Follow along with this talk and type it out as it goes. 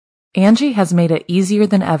Angie has made it easier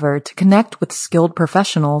than ever to connect with skilled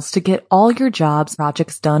professionals to get all your jobs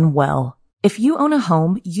projects done well. If you own a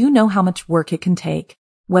home, you know how much work it can take,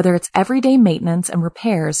 whether it's everyday maintenance and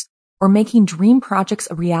repairs or making dream projects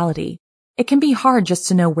a reality. It can be hard just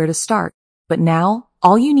to know where to start, but now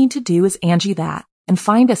all you need to do is Angie that and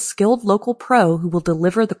find a skilled local pro who will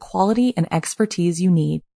deliver the quality and expertise you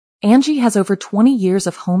need. Angie has over 20 years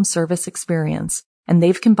of home service experience, and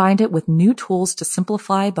they've combined it with new tools to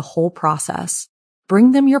simplify the whole process.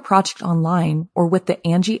 Bring them your project online or with the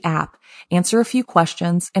Angie app, answer a few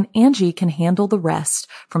questions, and Angie can handle the rest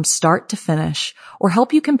from start to finish, or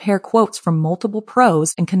help you compare quotes from multiple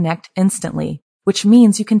pros and connect instantly, which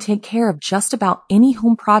means you can take care of just about any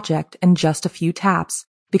home project in just a few taps.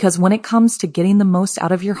 Because when it comes to getting the most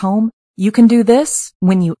out of your home, you can do this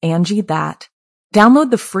when you Angie that.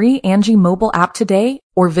 Download the free Angie mobile app today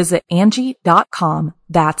or visit Angie.com.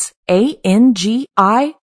 That's ANGI.com.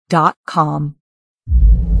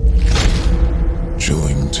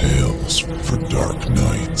 Chilling tales for dark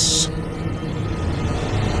nights.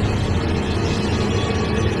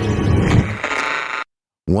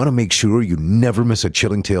 Want to make sure you never miss a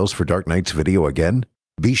Chilling Tales for Dark Nights video again?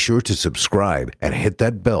 Be sure to subscribe and hit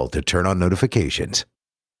that bell to turn on notifications.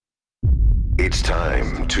 It's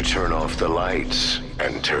time to turn off the lights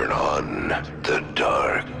and turn on the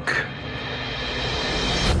dark.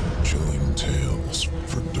 Chilling tales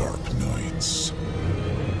for dark nights.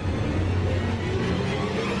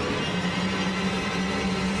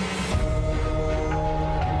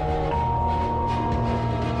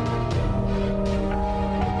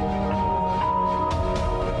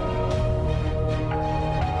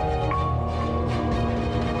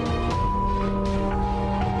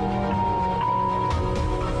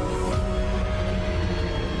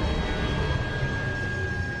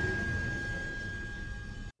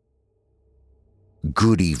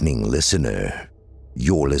 Good evening, listener.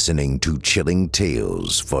 You're listening to Chilling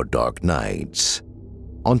Tales for Dark Nights.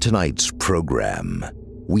 On tonight's program,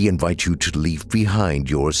 we invite you to leave behind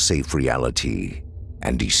your safe reality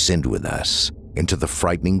and descend with us into the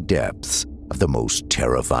frightening depths of the most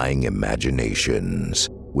terrifying imaginations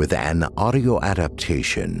with an audio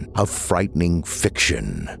adaptation of frightening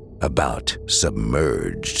fiction about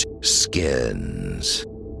submerged skins.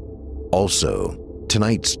 Also,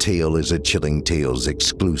 tonight's tale is a Chilling Tales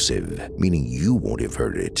exclusive, meaning you won't have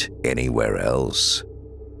heard it anywhere else.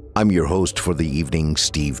 I'm your host for the evening,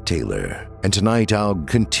 Steve Taylor, and tonight I'll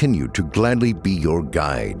continue to gladly be your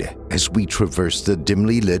guide as we traverse the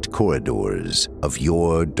dimly lit corridors of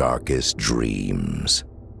your darkest dreams.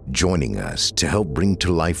 Joining us to help bring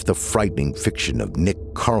to life the frightening fiction of Nick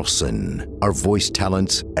Carlson are voice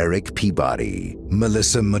talents Eric Peabody,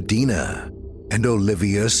 Melissa Medina, and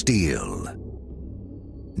Olivia Steele.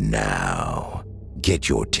 Now, get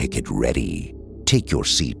your ticket ready, take your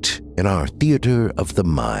seat in our theater of the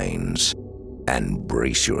minds, and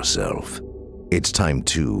brace yourself. It's time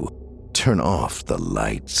to turn off the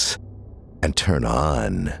lights and turn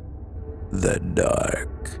on the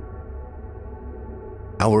dark.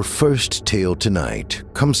 Our first tale tonight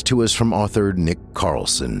comes to us from author Nick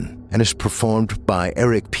Carlson and is performed by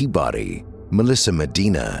Eric Peabody, Melissa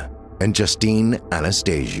Medina, and Justine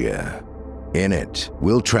Anastasia. In it,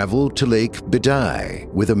 we'll travel to Lake Bidai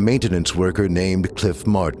with a maintenance worker named Cliff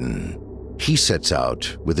Martin. He sets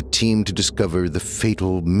out with a team to discover the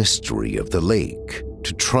fatal mystery of the lake,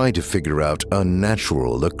 to try to figure out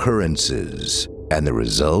unnatural occurrences, and the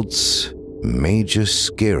results may just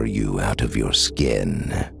scare you out of your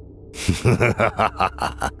skin.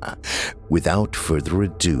 Without further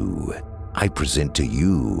ado, I present to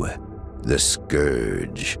you The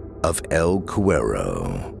Scourge of El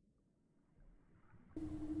Cuero.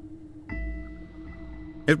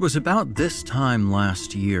 It was about this time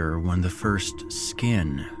last year when the first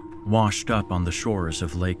skin washed up on the shores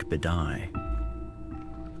of Lake Bidai.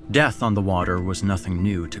 Death on the water was nothing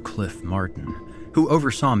new to Cliff Martin, who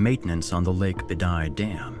oversaw maintenance on the Lake Bidai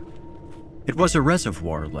Dam. It was a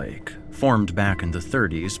reservoir lake, formed back in the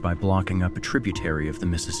 30s by blocking up a tributary of the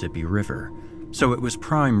Mississippi River, so it was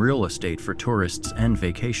prime real estate for tourists and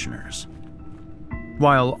vacationers.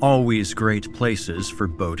 While always great places for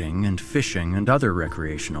boating and fishing and other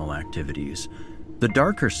recreational activities, the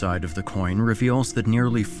darker side of the coin reveals that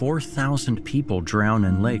nearly 4,000 people drown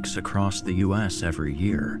in lakes across the U.S. every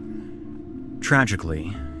year.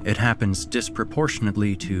 Tragically, it happens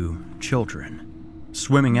disproportionately to children.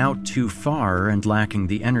 Swimming out too far and lacking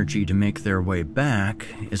the energy to make their way back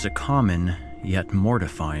is a common yet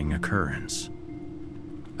mortifying occurrence.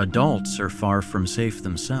 Adults are far from safe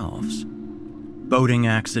themselves. Boating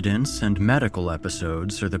accidents and medical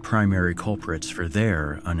episodes are the primary culprits for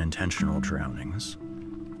their unintentional drownings.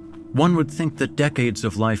 One would think that decades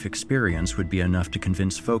of life experience would be enough to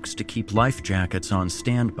convince folks to keep life jackets on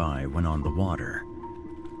standby when on the water.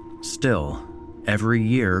 Still, every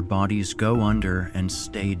year bodies go under and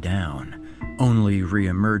stay down, only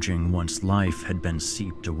re-emerging once life had been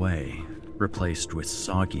seeped away, replaced with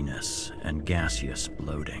sogginess and gaseous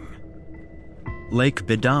bloating. Lake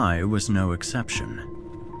Bidae was no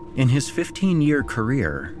exception. In his 15-year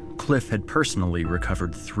career, Cliff had personally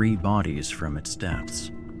recovered 3 bodies from its depths.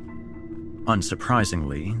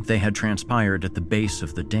 Unsurprisingly, they had transpired at the base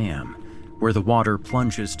of the dam, where the water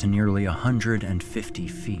plunges to nearly 150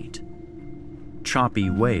 feet. Choppy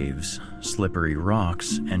waves, slippery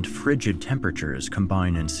rocks, and frigid temperatures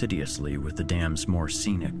combine insidiously with the dam's more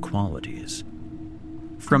scenic qualities.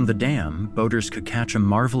 From the dam, boaters could catch a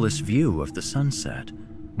marvelous view of the sunset,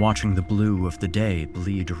 watching the blue of the day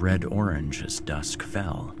bleed red-orange as dusk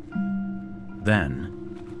fell.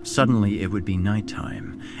 Then, suddenly it would be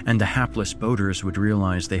nighttime, and the hapless boaters would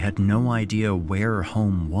realize they had no idea where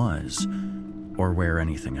home was, or where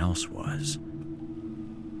anything else was.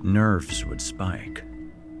 Nerves would spike,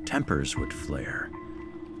 tempers would flare,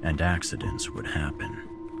 and accidents would happen.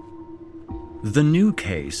 The new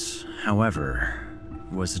case, however,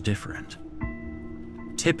 was different.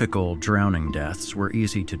 Typical drowning deaths were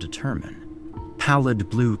easy to determine. Pallid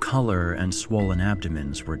blue color and swollen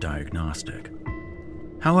abdomens were diagnostic.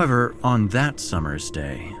 However, on that summer's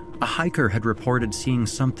day, a hiker had reported seeing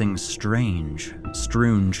something strange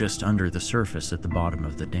strewn just under the surface at the bottom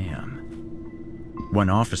of the dam. When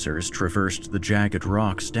officers traversed the jagged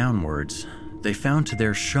rocks downwards, they found to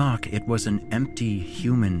their shock it was an empty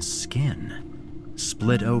human skin,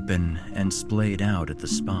 split open and splayed out at the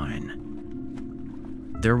spine.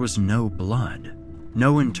 There was no blood,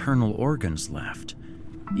 no internal organs left.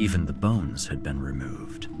 Even the bones had been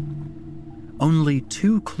removed. Only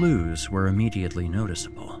 2 clues were immediately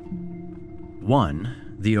noticeable.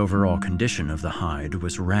 One, the overall condition of the hide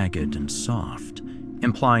was ragged and soft,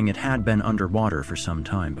 implying it had been underwater for some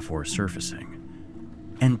time before surfacing.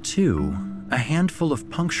 And 2, a handful of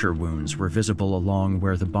puncture wounds were visible along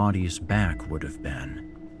where the body's back would have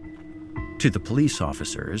been. To the police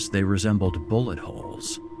officers, they resembled bullet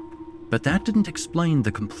holes. But that didn't explain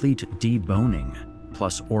the complete deboning,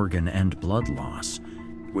 plus organ and blood loss,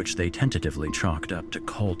 which they tentatively chalked up to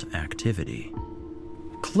cult activity.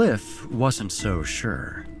 Cliff wasn't so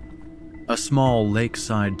sure. A small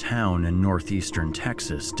lakeside town in northeastern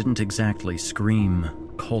Texas didn't exactly scream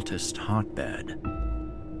cultist hotbed.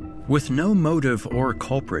 With no motive or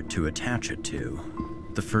culprit to attach it to,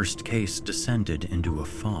 the first case descended into a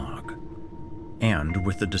fog. And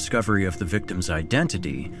with the discovery of the victim's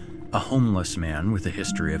identity, a homeless man with a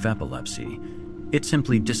history of epilepsy, it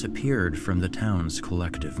simply disappeared from the town's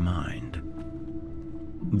collective mind.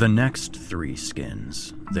 The next 3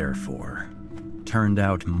 skins, therefore, turned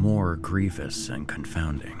out more grievous and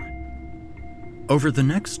confounding. Over the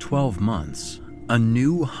next 12 months, a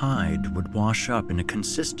new hide would wash up in a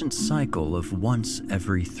consistent cycle of once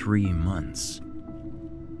every 3 months.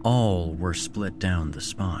 All were split down the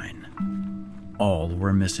spine. All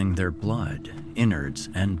were missing their blood, innards,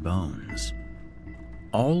 and bones.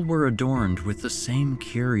 All were adorned with the same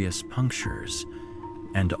curious punctures,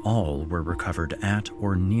 and all were recovered at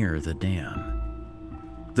or near the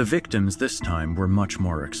dam. The victims this time were much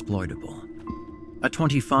more exploitable. A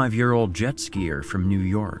 25-year-old jet skier from New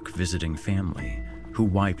York visiting family, who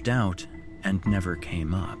wiped out and never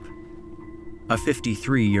came up. A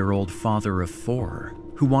 53-year-old father of 4,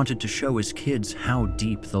 who wanted to show his kids how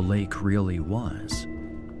deep the lake really was.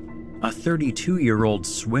 A 32-year-old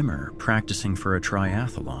swimmer practicing for a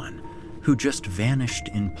triathlon, who just vanished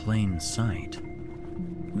in plain sight.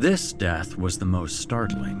 This death was the most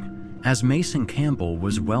startling, as Mason Campbell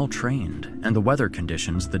was well-trained and the weather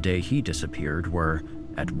conditions the day he disappeared were,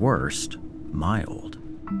 at worst, mild.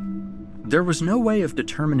 There was no way of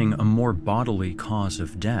determining a more bodily cause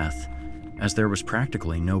of death, as there was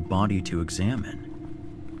practically no body to examine.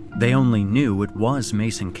 They only knew it was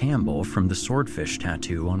Mason Campbell from the swordfish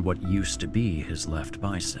tattoo on what used to be his left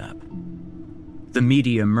bicep. The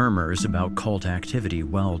media murmurs about cult activity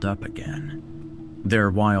welled up again.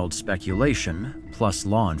 Their wild speculation, plus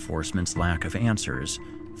law enforcement's lack of answers,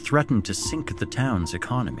 threatened to sink the town's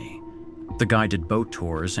economy. The guided boat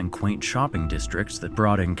tours and quaint shopping districts that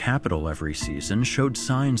brought in capital every season showed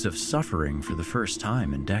signs of suffering for the first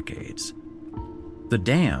time in decades. The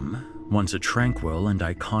dam, once a tranquil and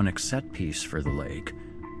iconic set piece for the lake,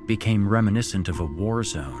 became reminiscent of a war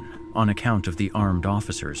zone, on account of the armed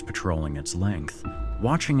officers patrolling its length,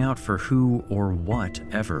 watching out for who or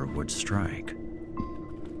whatever would strike.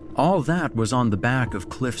 All that was on the back of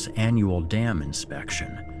Cliff's annual dam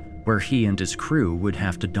inspection, where he and his crew would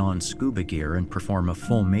have to don scuba gear and perform a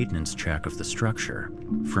full maintenance check of the structure,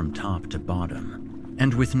 from top to bottom.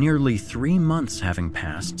 And with nearly 3 months having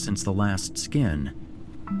passed since the last skin,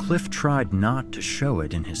 Cliff tried not to show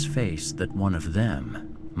it in his face that one of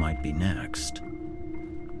them might be next.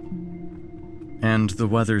 "And the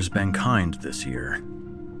weather's been kind this year?"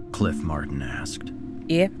 Cliff Martin asked.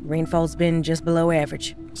 "Yeah, rainfall's been just below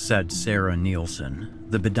average," said Sarah Nielsen,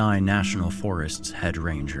 the Bedai National Forest's head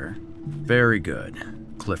ranger. "Very good,"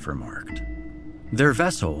 Cliff remarked. Their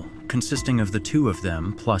vessel, consisting of the 2 of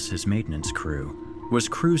them plus his maintenance crew, was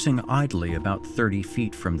cruising idly about 30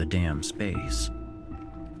 feet from the dam's base.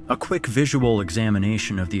 A quick visual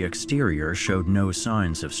examination of the exterior showed no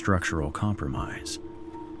signs of structural compromise.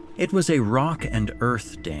 It was a rock and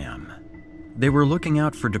earth dam. They were looking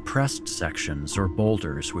out for depressed sections or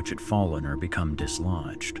boulders which had fallen or become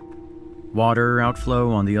dislodged. "Water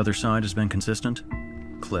outflow on the other side has been consistent?"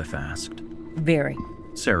 Cliff asked. "Very,"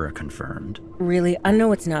 Sarah confirmed. "Really, I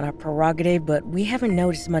know it's not our prerogative, but we haven't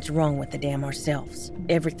noticed much wrong with the dam ourselves.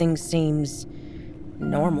 Everything seems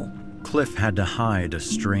normal." Cliff had to hide a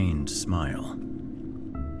strained smile.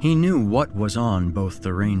 He knew what was on both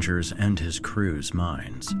the Rangers' and his crew's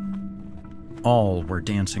minds. All were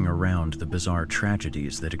dancing around the bizarre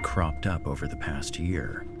tragedies that had cropped up over the past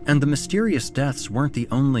year, and the mysterious deaths weren't the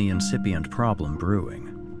only incipient problem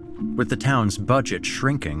brewing. With the town's budget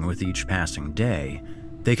shrinking with each passing day,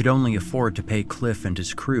 they could only afford to pay Cliff and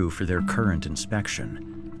his crew for their current inspection.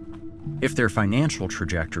 If their financial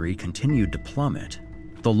trajectory continued to plummet,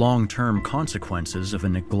 the long-term consequences of a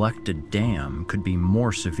neglected dam could be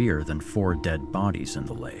more severe than 4 dead bodies in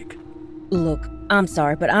the lake. "Look, I'm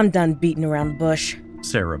sorry, but I'm done beating around the bush,"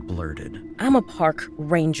 Sarah blurted. "I'm a park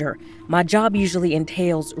ranger. My job usually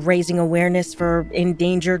entails raising awareness for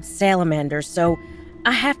endangered salamanders, so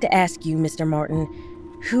I have to ask you, Mr. Martin,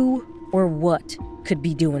 who or what could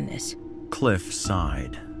be doing this?" Cliff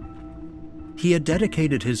sighed. He had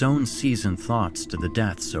dedicated his own seasoned thoughts to the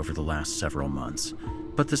deaths over the last several months,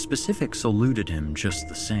 but the specifics eluded him just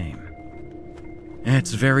the same.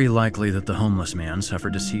 "It's very likely that the homeless man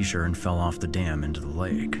suffered a seizure and fell off the dam into the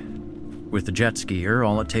lake. With the jet skier,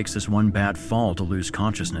 all it takes is one bad fall to lose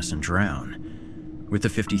consciousness and drown. With the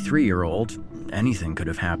 53-year-old, anything could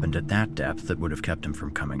have happened at that depth that would have kept him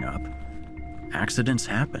from coming up. Accidents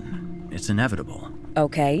happen. It's inevitable."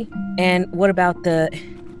 "Okay, and what about the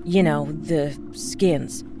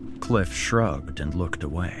skins?" Cliff shrugged and looked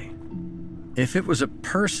away. "If it was a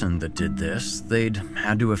person that did this, they'd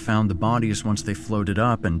had to have found the bodies once they floated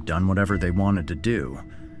up and done whatever they wanted to do.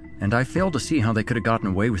 And I fail to see how they could have gotten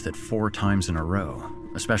away with it 4 times in a row,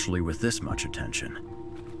 especially with this much attention."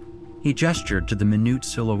 He gestured to the minute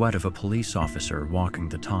silhouette of a police officer walking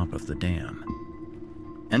the top of the dam.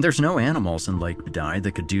 "And there's no animals in Lake Bedai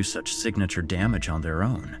that could do such signature damage on their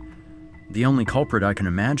own. The only culprit I can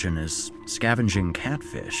imagine is scavenging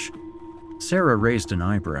catfish." Sarah raised an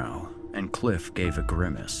eyebrow, and Cliff gave a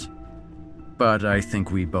grimace. "But I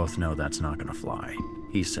think we both know that's not going to fly,"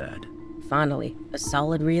 he said. "Finally, a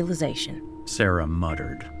solid realization," Sarah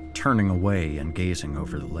muttered, turning away and gazing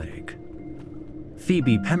over the lake.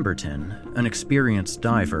 Phoebe Pemberton, an experienced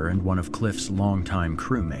diver and one of Cliff's longtime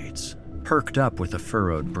crewmates, perked up with a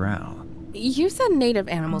furrowed brow. "You said native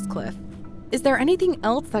animals, Cliff. Is there anything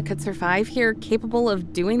else that could survive here capable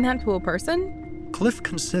of doing that to a person?" Cliff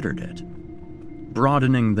considered it.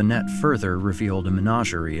 Broadening the net further revealed a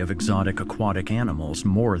menagerie of exotic aquatic animals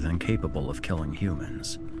more than capable of killing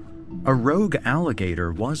humans. A rogue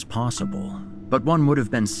alligator was possible, but one would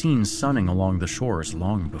have been seen sunning along the shores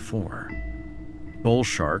long before. Bull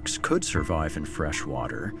sharks could survive in fresh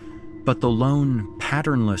water, but the lone,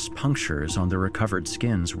 patternless punctures on the recovered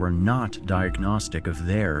skins were not diagnostic of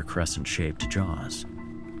their crescent-shaped jaws.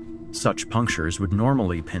 Such punctures would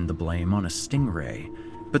normally pin the blame on a stingray,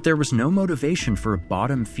 but there was no motivation for a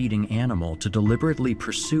bottom-feeding animal to deliberately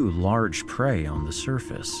pursue large prey on the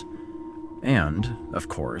surface. And, of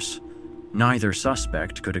course, neither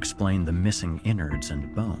suspect could explain the missing innards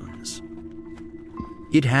and bones.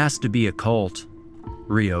 "It has to be a cult,"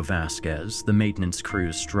 Rio Vasquez, the maintenance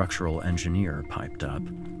crew's structural engineer, piped up.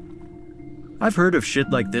 "I've heard of shit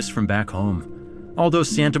like this from back home. All those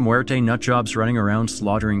Santa Muerte nutjobs running around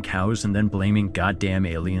slaughtering cows and then blaming goddamn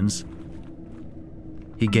aliens."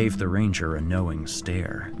 He gave the ranger a knowing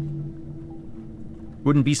stare.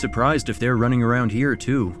 "Wouldn't be surprised if they're running around here,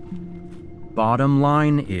 too. Bottom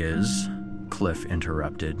line is," Cliff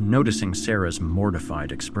interrupted, noticing Sarah's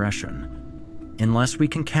mortified expression. Unless we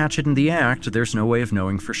can catch it in the act, there's no way of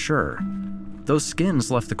knowing for sure. Those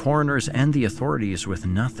skins left the coroners and the authorities with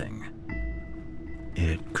nothing.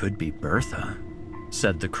 It could be Bertha,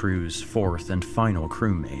 said the crew's fourth and final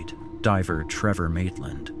crewmate, diver Trevor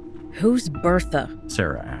Maitland. Who's Bertha?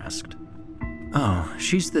 Sarah asked. Oh,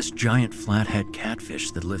 she's this giant flathead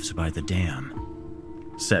catfish that lives by the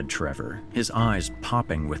dam, said Trevor, his eyes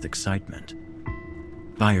popping with excitement.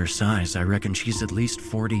 By her size, I reckon she's at least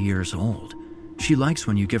 40 years old. She likes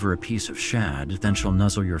when you give her a piece of shad, then she'll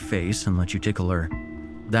nuzzle your face and let you tickle her.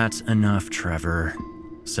 That's enough, Trevor,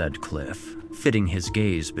 said Cliff, fitting his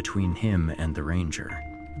gaze between him and the ranger.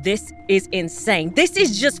 This is insane. This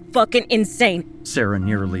is just fucking insane, Sarah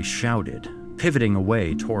nearly shouted, pivoting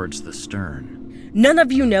away towards the stern. None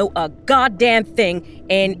of you know a goddamn thing,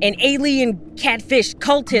 and alien catfish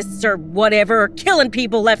cultists or whatever are killing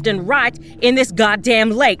people left and right in this goddamn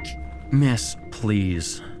lake. Miss,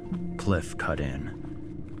 please, Cliff cut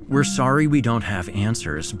in. We're sorry we don't have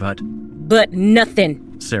answers, but... But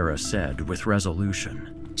nothing, Sarah said with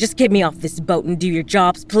resolution. Just get me off this boat and do your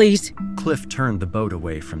jobs, please. Cliff turned the boat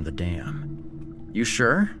away from the dam. You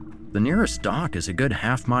sure? The nearest dock is a good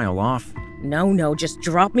half-mile off. No, just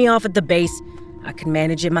drop me off at the base. I can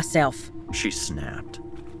manage it myself, she snapped.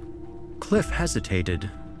 Cliff hesitated,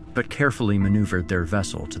 but carefully maneuvered their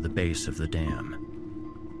vessel to the base of the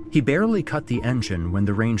dam. He barely cut the engine when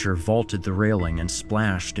the ranger vaulted the railing and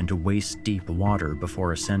splashed into waist-deep water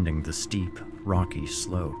before ascending the steep, rocky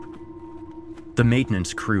slope. The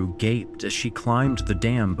maintenance crew gaped as she climbed the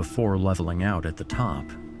dam before leveling out at the top,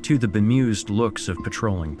 to the bemused looks of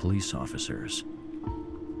patrolling police officers.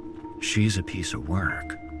 She's a piece of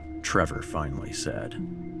work, Trevor finally said.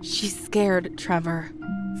 She's scared, Trevor,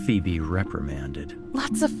 Phoebe reprimanded.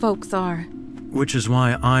 Lots of folks are. Which is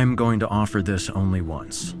why I'm going to offer this only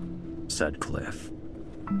once, said Cliff.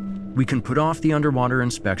 We can put off the underwater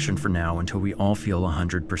inspection for now until we all feel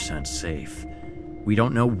 100% safe. We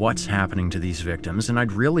don't know what's happening to these victims, and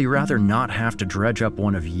I'd really rather not have to dredge up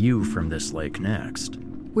one of you from this lake next.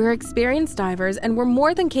 We're experienced divers, and we're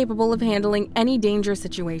more than capable of handling any danger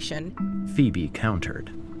situation, Phoebe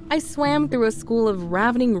countered. I swam through a school of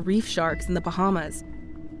ravening reef sharks in the Bahamas.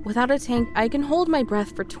 Without a tank, I can hold my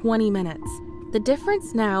breath for 20 minutes. The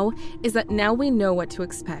difference now is that now we know what to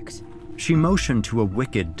expect. She motioned to a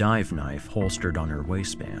wicked dive knife holstered on her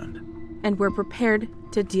waistband. And we're prepared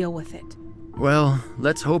to deal with it. Well,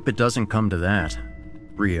 let's hope it doesn't come to that,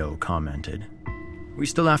 Rio commented. We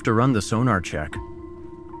still have to run the sonar check.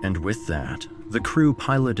 And with that, the crew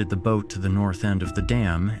piloted the boat to the north end of the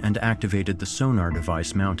dam and activated the sonar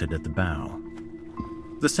device mounted at the bow.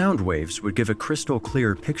 The sound waves would give a crystal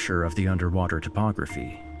clear picture of the underwater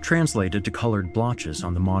topography, translated to colored blotches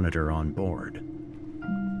on the monitor on board.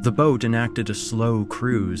 The boat enacted a slow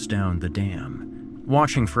cruise down the dam,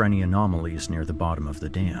 watching for any anomalies near the bottom of the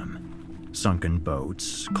dam. Sunken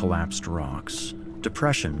boats, collapsed rocks,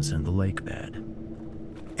 depressions in the lake bed.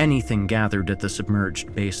 Anything gathered at the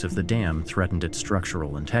submerged base of the dam threatened its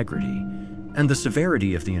structural integrity, and the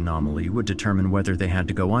severity of the anomaly would determine whether they had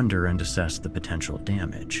to go under and assess the potential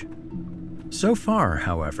damage. So far,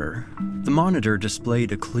 however, the monitor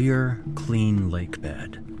displayed a clear, clean lake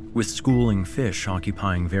bed, with schooling fish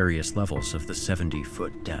occupying various levels of the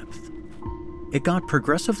 70-foot depth. It got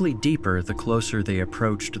progressively deeper the closer they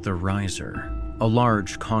approached the riser, a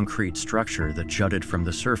large concrete structure that jutted from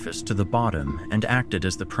the surface to the bottom and acted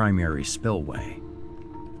as the primary spillway.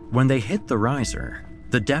 When they hit the riser,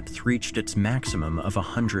 the depth reached its maximum of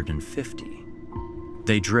 150.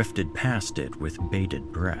 They drifted past it with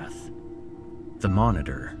bated breath. The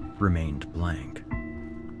monitor remained blank.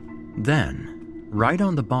 Then, right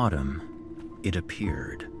on the bottom, it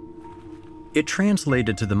appeared. It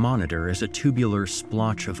translated to the monitor as a tubular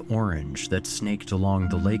splotch of orange that snaked along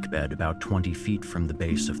the lake bed about 20 feet from the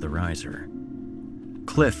base of the riser.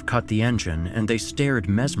 Cliff cut the engine, and they stared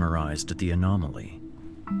mesmerized at the anomaly.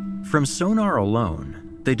 From sonar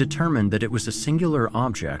alone, they determined that it was a singular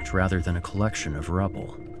object rather than a collection of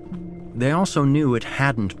rubble. They also knew it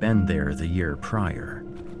hadn't been there the year prior.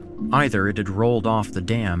 Either it had rolled off the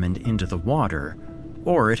dam and into the water,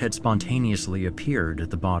 or it had spontaneously appeared at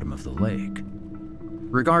the bottom of the lake.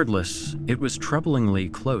 Regardless, it was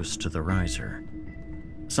troublingly close to the riser.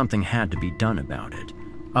 Something had to be done about it,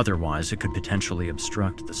 otherwise it could potentially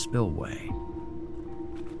obstruct the spillway.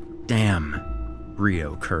 Damn,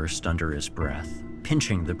 Rio cursed under his breath,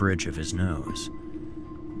 pinching the bridge of his nose.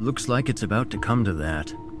 Looks like it's about to come to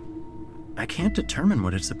that. I can't determine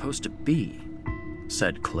what it's supposed to be,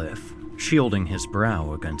 said Cliff, shielding his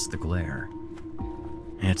brow against the glare.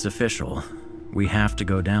 It's official. We have to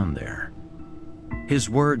go down there." His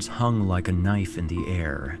words hung like a knife in the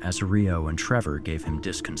air as Rio and Trevor gave him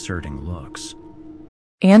disconcerting looks.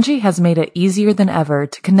 Angie has made it easier than ever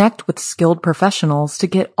to connect with skilled professionals to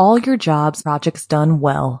get all your jobs projects done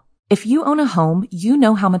well. If you own a home, you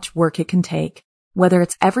know how much work it can take, whether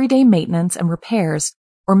it's everyday maintenance and repairs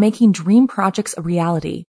or making dream projects a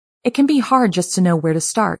reality. It can be hard just to know where to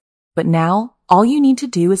start, but now all you need to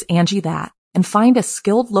do is Angie that and find a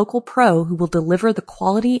skilled local pro who will deliver the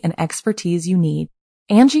quality and expertise you need.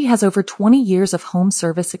 Angie has over 20 years of home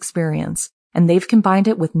service experience, and they've combined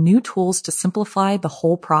it with new tools to simplify the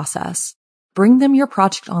whole process. Bring them your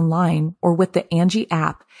project online or with the Angie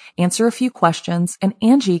app, answer a few questions, and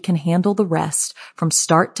Angie can handle the rest from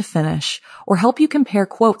start to finish or help you compare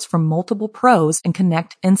quotes from multiple pros and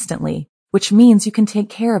connect instantly, which means you can take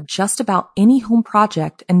care of just about any home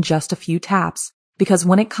project in just a few taps. Because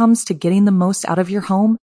when it comes to getting the most out of your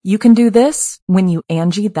home, you can do this when you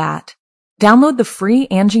Angie that. Download the free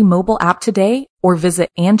Angie mobile app today or visit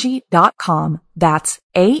Angie.com. That's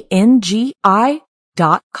ANGI.com.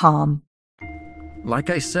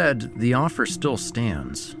 Like I said, the offer still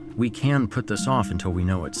stands. We can put this off until we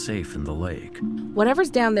know it's safe in the lake.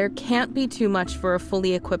 Whatever's down there can't be too much for a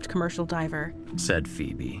fully equipped commercial diver, said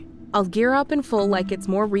Phoebe. I'll gear up in full like it's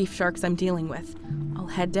more reef sharks I'm dealing with. I'll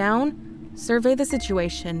head down, survey the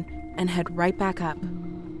situation, and head right back up.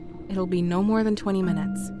 It'll be no more than 20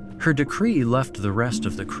 minutes. Her decree left the rest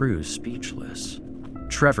of the crew speechless.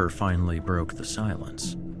 Trevor finally broke the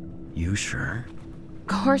silence. You sure? Of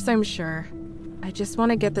course I'm sure. I just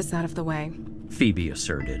want to get this out of the way, Phoebe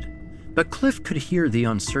asserted, but Cliff could hear the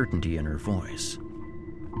uncertainty in her voice.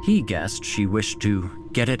 He guessed she wished to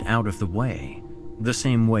get it out of the way, the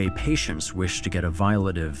same way patients wish to get a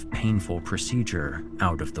violative, painful procedure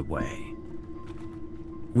out of the way.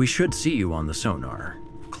 We should see you on the sonar,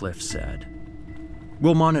 Cliff said.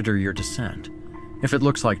 We'll monitor your descent. If it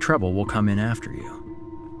looks like trouble, we'll come in after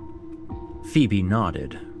you. Phoebe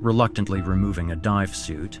nodded, reluctantly removing a dive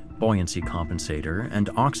suit, buoyancy compensator, and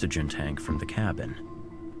oxygen tank from the cabin.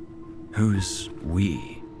 Who's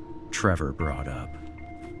we? Trevor brought up.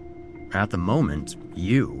 At the moment,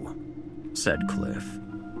 you, said Cliff.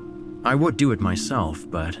 I would do it myself,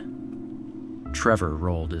 but... Trevor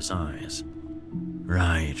rolled his eyes.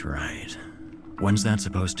 Right. When's that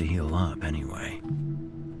supposed to heal up, anyway?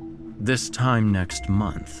 This time next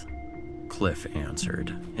month, Cliff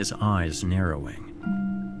answered, his eyes narrowing.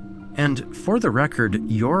 And for the record,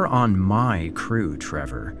 you're on my crew,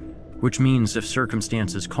 Trevor, which means if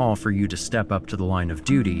circumstances call for you to step up to the line of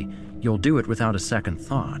duty, you'll do it without a second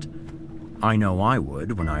thought. I know I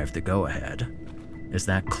would when I have the go-ahead. Is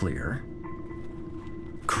that clear?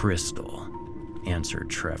 Crystal, answered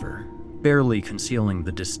Trevor, barely concealing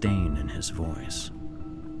the disdain in his voice.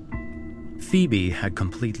 Phoebe had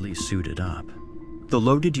completely suited up. The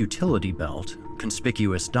loaded utility belt,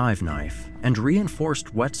 conspicuous dive knife, and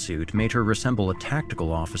reinforced wetsuit made her resemble a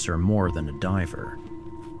tactical officer more than a diver.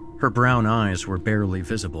 Her brown eyes were barely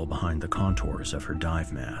visible behind the contours of her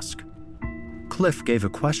dive mask. Cliff gave a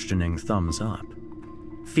questioning thumbs up.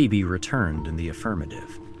 Phoebe returned in the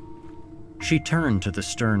affirmative. She turned to the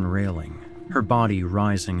stern railing, her body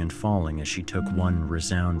rising and falling as she took one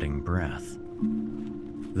resounding breath.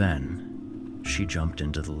 Then, she jumped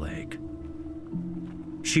into the lake.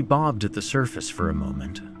 She bobbed at the surface for a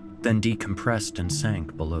moment, then decompressed and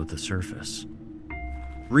sank below the surface.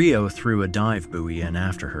 Rio threw a dive buoy in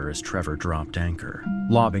after her as Trevor dropped anchor,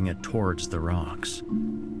 lobbing it towards the rocks.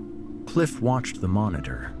 Cliff watched the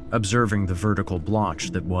monitor, observing the vertical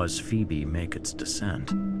blotch that was Phoebe make its descent.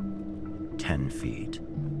 10 feet.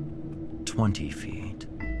 20 feet.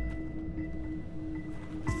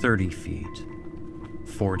 30 feet.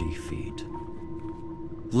 40 feet.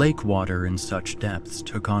 Lake water in such depths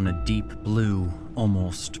took on a deep blue,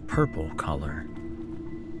 almost purple color.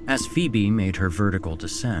 As Phoebe made her vertical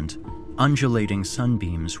descent, undulating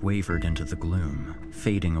sunbeams wavered into the gloom,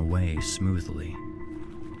 fading away smoothly.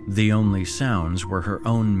 The only sounds were her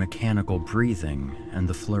own mechanical breathing and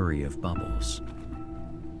the flurry of bubbles.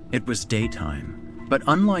 It was daytime, but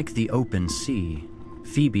unlike the open sea,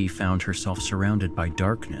 Phoebe found herself surrounded by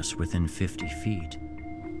darkness within 50 feet.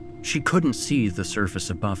 She couldn't see the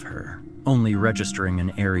surface above her, only registering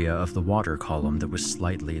an area of the water column that was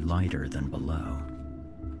slightly lighter than below.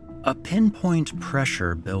 A pinpoint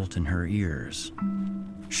pressure built in her ears.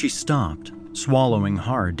 She stopped, swallowing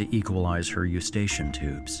hard to equalize her eustachian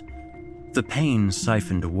tubes. The pain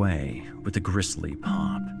siphoned away with a grisly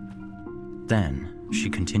pop. Then she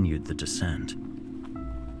continued the descent.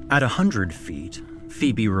 At 100 feet,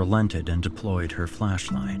 Phoebe relented and deployed her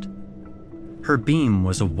flashlight. Her beam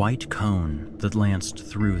was a white cone that lanced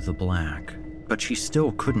through the black, but she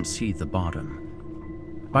still couldn't see the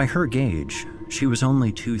bottom. By her gauge, she was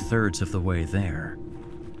only 2/3 of the way there.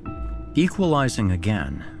 Equalizing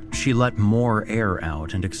again, she let more air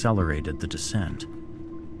out and accelerated the descent.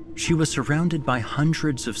 She was surrounded by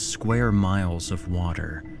hundreds of square miles of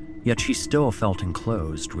water, yet she still felt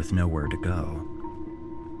enclosed with nowhere to go.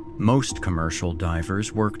 Most commercial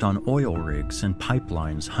divers worked on oil rigs and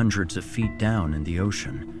pipelines hundreds of feet down in the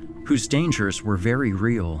ocean, whose dangers were very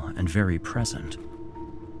real and very present.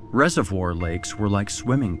 Reservoir lakes were like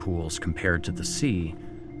swimming pools compared to the sea,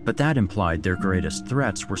 but that implied their greatest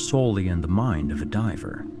threats were solely in the mind of a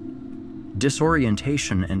diver.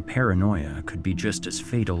 Disorientation and paranoia could be just as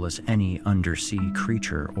fatal as any undersea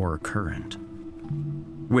creature or current.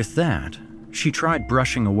 With that, she tried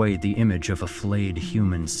brushing away the image of a flayed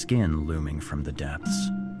human skin looming from the depths,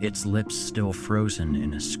 its lips still frozen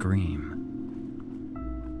in a scream.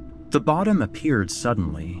 The bottom appeared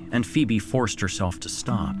suddenly, and Phoebe forced herself to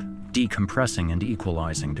stop, decompressing and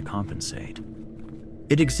equalizing to compensate.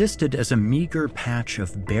 It existed as a meager patch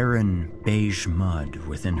of barren, beige mud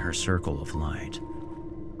within her circle of light.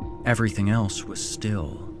 Everything else was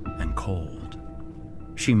still and cold.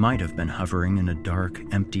 She might have been hovering in a dark,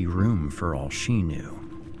 empty room for all she knew,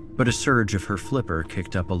 but a surge of her flipper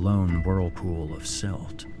kicked up a lone whirlpool of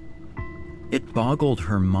silt. It boggled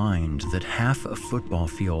her mind that half a football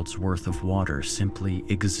field's worth of water simply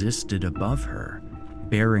existed above her,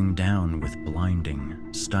 bearing down with blinding,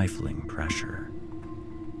 stifling pressure.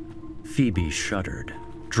 Phoebe shuddered,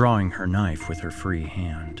 drawing her knife with her free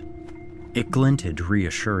hand. It glinted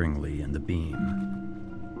reassuringly in the beam.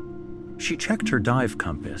 She checked her dive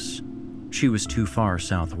compass. She was too far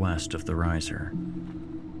southwest of the riser.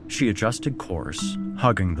 She adjusted course,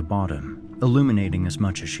 hugging the bottom, illuminating as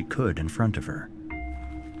much as she could in front of her.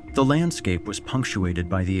 The landscape was punctuated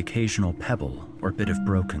by the occasional pebble or bit of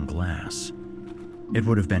broken glass. It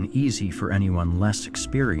would have been easy for anyone less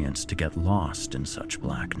experienced to get lost in such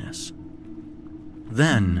blackness.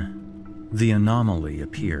 Then, the anomaly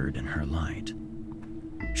appeared in her light.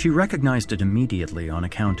 She recognized it immediately on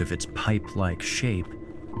account of its pipe-like shape,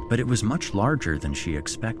 but it was much larger than she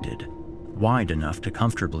expected, wide enough to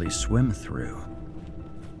comfortably swim through.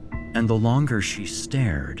 And the longer she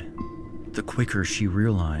stared, the quicker she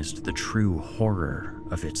realized the true horror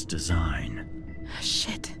of its design.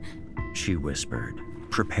 Shit, she whispered,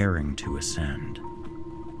 preparing to ascend.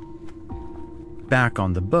 Back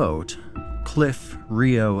on the boat, Cliff,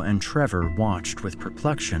 Rio, and Trevor watched with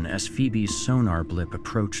perplexion as Phoebe's sonar blip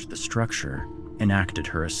approached the structure, enacted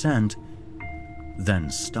her ascent, then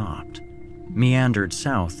stopped, meandered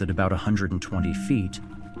south at about 120 feet,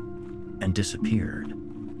 and disappeared.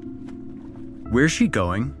 "Where's she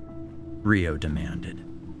going?" Rio demanded.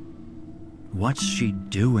 "What's she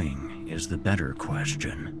doing is the better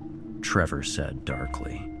question," Trevor said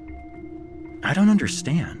darkly. "I don't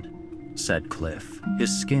understand," said Cliff,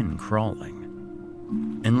 his skin crawling.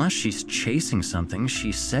 "Unless she's chasing something,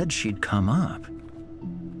 she said she'd come up."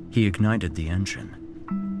 He ignited the engine.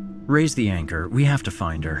 "Raise the anchor, we have to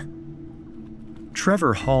find her."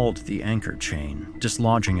 Trevor hauled the anchor chain,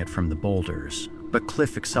 dislodging it from the boulders, but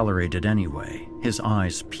Cliff accelerated anyway, his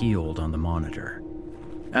eyes peeled on the monitor.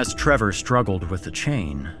 As Trevor struggled with the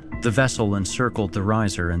chain, the vessel encircled the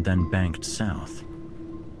riser and then banked south.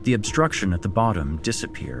 The obstruction at the bottom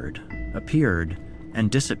disappeared, appeared, and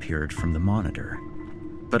disappeared from the monitor,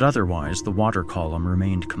 but otherwise the water column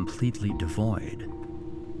remained completely devoid.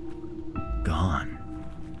 "Gone,"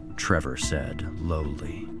 Trevor said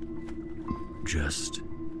lowly. "Just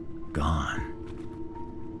gone."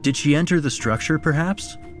 "Did she enter the structure,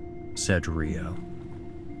 perhaps?" said Rio.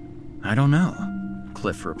 "I don't know,"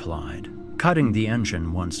 Cliff replied, cutting the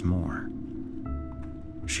engine once more.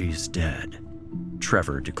 "She's dead,"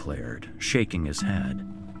 Trevor declared, shaking his head.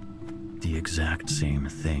 "The exact same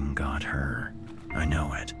thing got her. I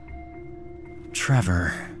know it."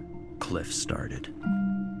 "Trevor," Cliff started.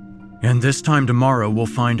 "And this time tomorrow we'll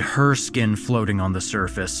find her skin floating on the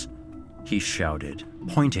surface," he shouted,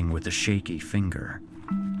 pointing with a shaky finger.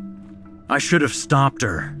 "I should have stopped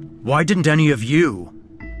her. Why didn't any of you?"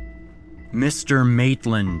 "Mr.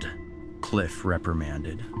 Maitland," Cliff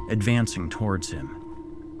reprimanded, advancing towards him.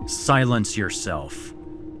 "Silence yourself.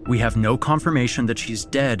 We have no confirmation that she's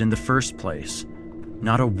dead in the first place.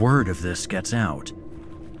 Not a word of this gets out."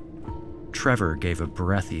 Trevor gave a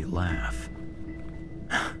breathy laugh.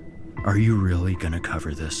 "Are you really gonna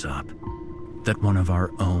cover this up? That one of our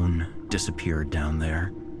own disappeared down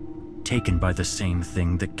there? Taken by the same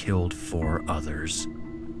thing that killed 4 others?"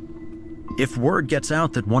 If word gets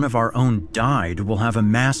out that one of our own died, we'll have a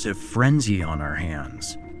massive frenzy on our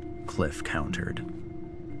hands, Cliff countered.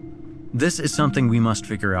 This is something we must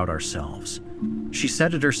figure out ourselves. She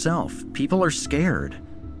said it herself. People are scared,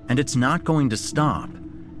 and it's not going to stop.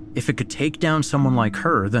 If it could take down someone like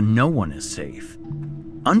her, then no one is safe.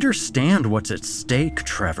 Understand what's at stake,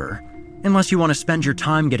 Trevor. Unless you want to spend your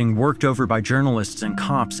time getting worked over by journalists and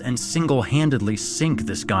cops and single-handedly sink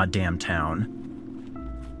this goddamn town.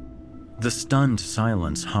 The stunned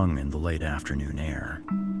silence hung in the late afternoon air.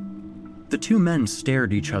 The two men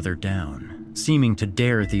stared each other down, seeming to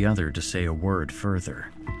dare the other to say a word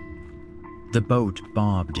further. The boat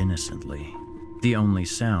bobbed innocently. The only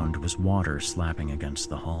sound was water slapping against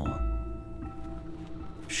the hull.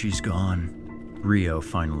 "She's gone," Rio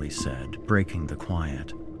finally said, breaking the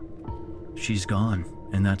quiet. "She's gone,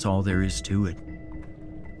 and that's all there is to it."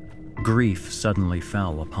 Grief suddenly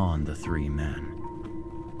fell upon the three men.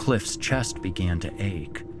 Cliff's chest began to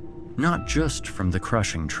ache, not just from the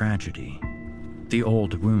crushing tragedy. The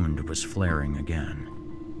old wound was flaring again.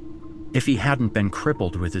 If he hadn't been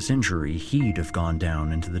crippled with his injury, he'd have gone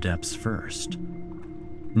down into the depths first.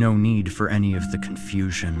 No need for any of the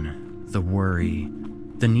confusion, the worry,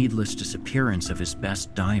 the needless disappearance of his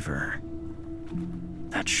best diver.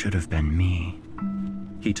 That should have been me,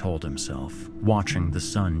 he told himself, watching the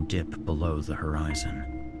sun dip below the horizon.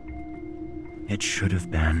 It should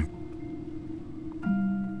have been.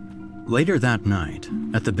 Later that night,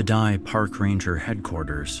 at the Bedai Park Ranger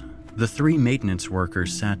headquarters, the three maintenance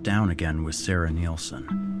workers sat down again with Sarah Nielsen.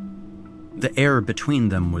 The air between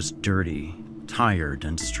them was dirty, tired,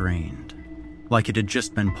 and strained, like it had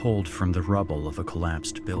just been pulled from the rubble of a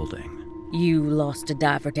collapsed building. "You lost a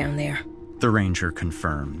diver down there," the ranger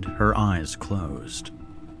confirmed, her eyes closed.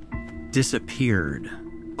 "Disappeared,"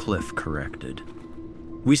 Cliff corrected.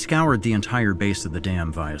 "We scoured the entire base of the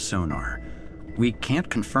dam via sonar. We can't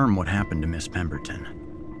confirm what happened to Miss Pemberton."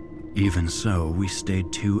 "Even so, we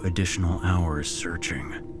stayed 2 additional hours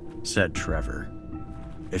searching," said Trevor.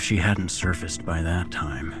 "If she hadn't surfaced by that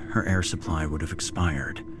time, her air supply would have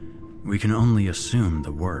expired. We can only assume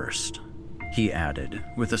the worst," he added,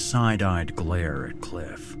 with a side-eyed glare at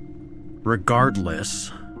Cliff.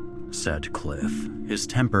 "Regardless," said Cliff, his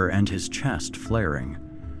temper and his chest flaring,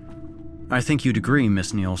 "I think you'd agree,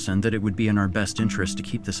 Miss Nielsen, that it would be in our best interest to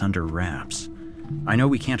keep this under wraps. I know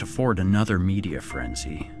we can't afford another media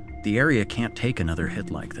frenzy. The area can't take another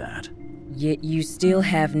hit like that." "Yet you still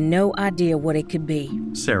have no idea what it could be,"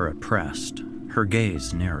 Sarah pressed, her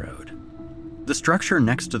gaze narrowed. "The structure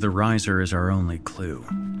next to the riser is our only clue,"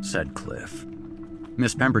 said Cliff.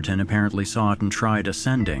 "Miss Pemberton apparently saw it and tried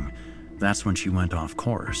ascending. That's when she went off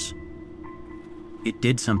course." "It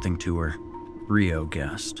did something to her," Rio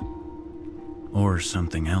guessed. "Or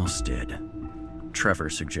something else did," Trevor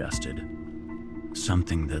suggested.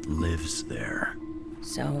 "Something that lives there."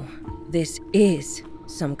 "So, this is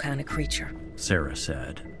some kind of creature," Sarah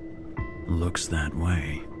said. "Looks that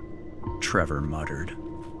way," Trevor muttered.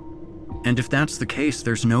 "And if that's the case,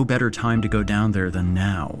 there's no better time to go down there than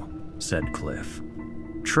now," said Cliff.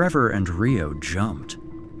 Trevor and Rio jumped.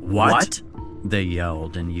 "What?" they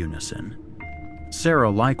yelled in unison.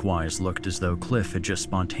 Sarah likewise looked as though Cliff had just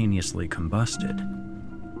spontaneously combusted.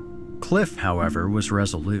 Cliff, however, was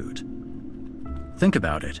resolute. "Think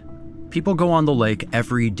about it. People go on the lake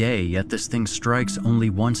every day, yet this thing strikes only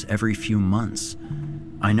once every few months.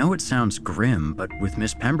 I know it sounds grim, but with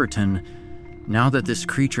Miss Pemberton, now that this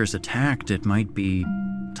creature's attacked, it might be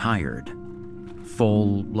tired.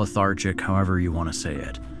 Full, lethargic, however you want to say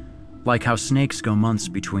it. Like how snakes go months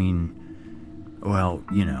between, well,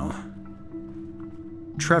 you know."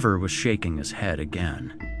 Trevor was shaking his head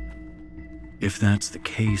again. "If that's the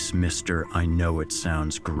case, mister, I know it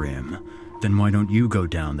sounds grim. Then why don't you go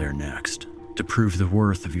down there next, to prove the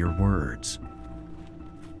worth of your words?"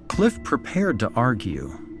 Cliff prepared to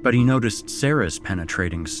argue, but he noticed Sarah's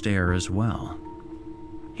penetrating stare as well.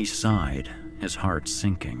 He sighed, his heart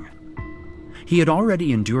sinking. He had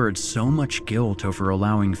already endured so much guilt over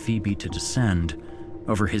allowing Phoebe to descend,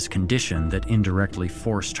 over his condition that indirectly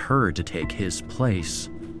forced her to take his place.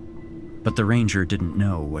 But the ranger didn't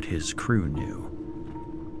know what his crew knew.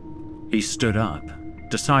 He stood up,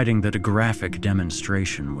 deciding that a graphic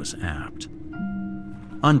demonstration was apt.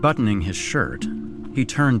 Unbuttoning his shirt, he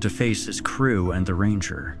turned to face his crew and the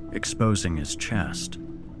ranger, exposing his chest.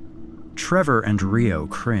 Trevor and Rio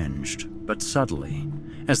cringed, but subtly,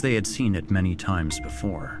 as they had seen it many times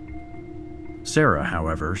before. Sarah,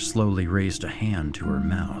 however, slowly raised a hand to her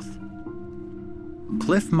mouth.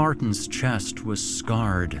 Cliff Martin's chest was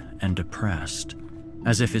scarred and depressed,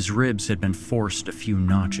 as if his ribs had been forced a few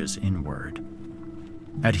notches inward.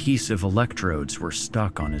 Adhesive electrodes were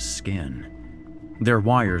stuck on his skin. Their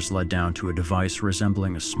wires led down to a device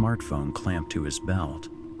resembling a smartphone clamped to his belt.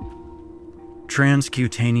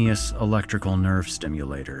 Transcutaneous electrical nerve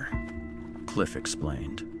stimulator, Cliff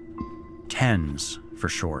explained. TENS for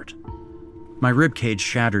short. My ribcage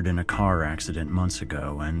shattered in a car accident months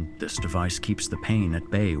ago, and this device keeps the pain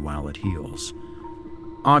at bay while it heals.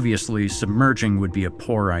 Obviously, submerging would be a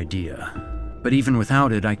poor idea, but even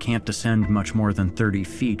without it, I can't descend much more than 30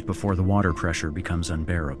 feet before the water pressure becomes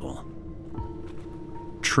unbearable.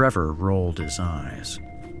 Trevor rolled his eyes.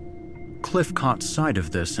 Cliff caught sight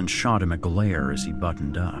of this and shot him a glare as he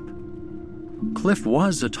buttoned up. Cliff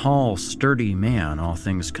was a tall, sturdy man, all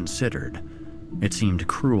things considered. It seemed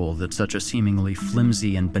cruel that such a seemingly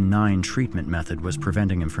flimsy and benign treatment method was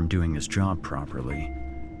preventing him from doing his job properly.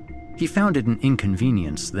 He found it an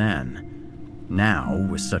inconvenience then. Now,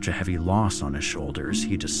 with such a heavy loss on his shoulders,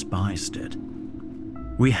 he despised it.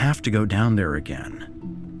 "We have to go down there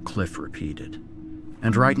again," Cliff repeated.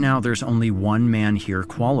 "And right now there's only one man here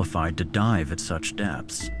qualified to dive at such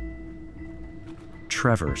depths."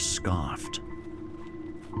 Trevor scoffed.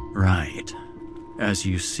 "Right. As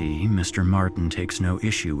you see, Mr. Martin takes no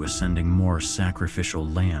issue with sending more sacrificial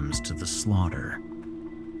lambs to the slaughter."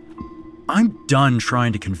 "I'm done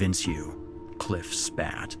trying to convince you," Cliff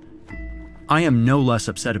spat. "I am no less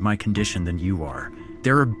upset at my condition than you are.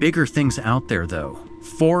 There are bigger things out there, though.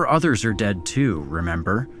 4 others are dead too,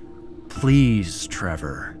 remember? Please,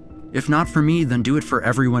 Trevor. If not for me, then do it for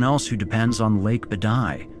everyone else who depends on Lake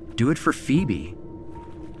Badai. Do it for Phoebe."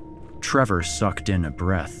 Trevor sucked in a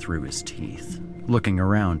breath through his teeth, looking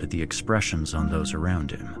around at the expressions on those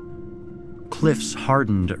around him. Cliff's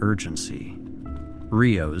hardened urgency,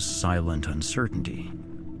 Rio's silent uncertainty,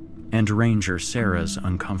 and Ranger Sarah's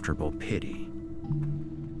uncomfortable pity.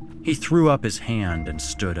 He threw up his hand and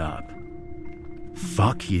stood up.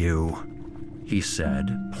 "Fuck you," he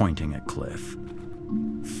said, pointing at Cliff.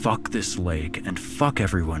 "Fuck this lake and fuck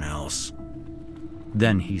everyone else."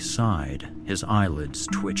 Then he sighed, his eyelids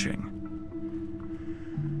twitching.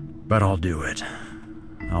 "But I'll do it.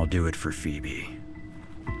 I'll do it for Phoebe."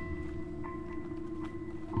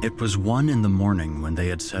 It was 1 a.m. when they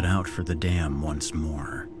had set out for the dam once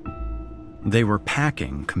more. They were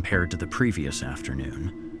packing compared to the previous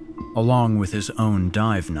afternoon. Along with his own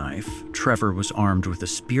dive knife, Trevor was armed with a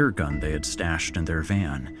spear gun they had stashed in their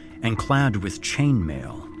van and clad with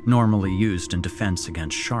chainmail, normally used in defense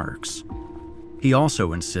against sharks. He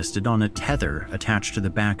also insisted on a tether attached to the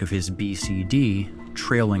back of his BCD,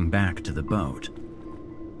 trailing back to the boat.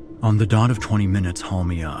 "On the dot of 20 minutes, haul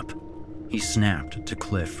me up," he snapped to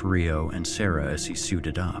Cliff, Rio, and Sarah as he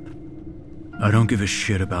suited up. "I don't give a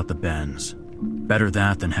shit about the bends. Better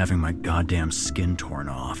that than having my goddamn skin torn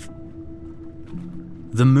off."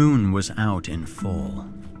 The moon was out in full.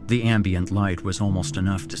 The ambient light was almost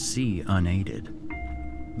enough to see unaided.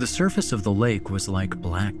 The surface of the lake was like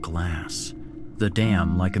black glass, the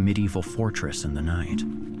dam like a medieval fortress in the night.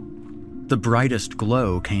 The brightest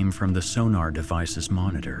glow came from the sonar device's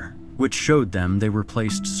monitor, which showed them they were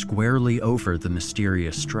placed squarely over the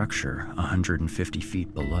mysterious structure 150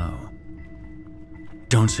 feet below.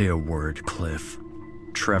 "Don't say a word, Cliff,"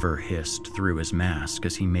 Trevor hissed through his mask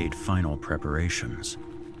as he made final preparations.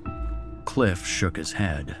 Cliff shook his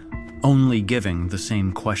head, only giving the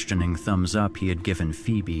same questioning thumbs up he had given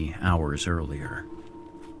Phoebe hours earlier.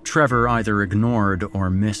 Trevor either ignored or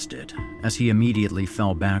missed it, as he immediately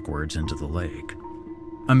fell backwards into the lake.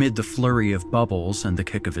 Amid the flurry of bubbles and the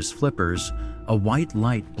kick of his flippers, a white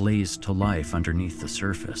light blazed to life underneath the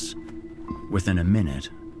surface. Within a minute,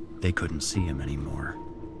 they couldn't see him anymore.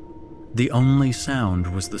 The only sound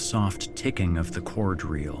was the soft ticking of the cord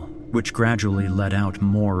reel, which gradually let out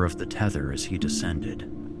more of the tether as he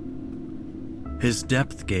descended. His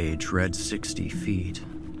depth gauge read 60 feet,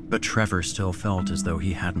 but Trevor still felt as though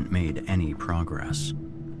he hadn't made any progress.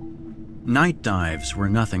 Night dives were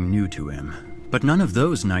nothing new to him, but none of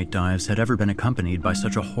those night dives had ever been accompanied by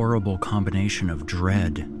such a horrible combination of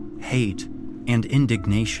dread, hate, and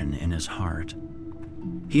indignation in his heart.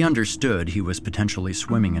 He understood he was potentially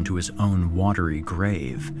swimming into his own watery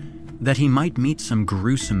grave, that he might meet some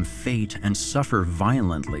gruesome fate and suffer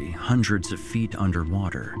violently hundreds of feet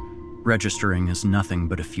underwater, registering as nothing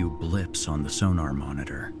but a few blips on the sonar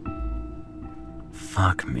monitor.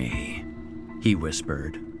 "Fuck me," he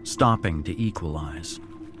whispered, stopping to equalize.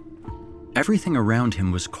 Everything around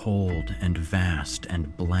him was cold and vast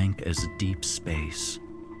and blank as deep space.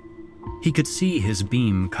 He could see his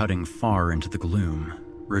beam cutting far into the gloom,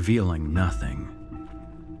 revealing nothing.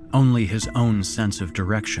 Only his own sense of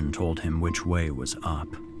direction told him which way was up.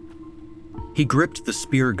 He gripped the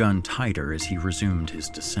spear gun tighter as he resumed his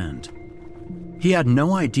descent. He had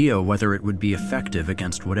no idea whether it would be effective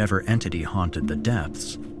against whatever entity haunted the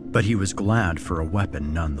depths, but he was glad for a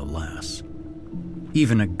weapon nonetheless.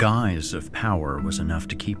 Even a guise of power was enough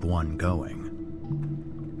to keep one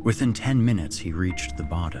going. Within 10 minutes, he reached the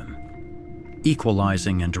bottom.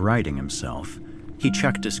 Equalizing and righting himself, he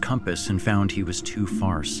checked his compass and found he was too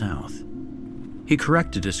far south. He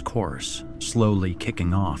corrected his course, slowly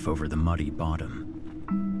kicking off over the muddy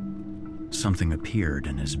bottom. Something appeared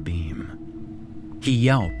in his beam. He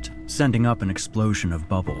yelped, sending up an explosion of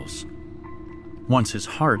bubbles. Once his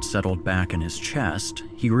heart settled back in his chest,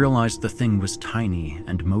 he realized the thing was tiny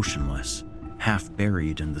and motionless, half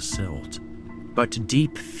buried in the silt. But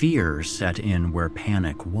deep fear set in where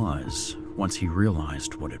panic was once he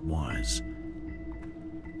realized what it was.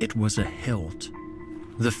 It was a hilt,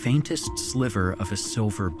 the faintest sliver of a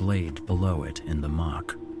silver blade below it in the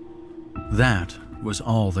muck. That was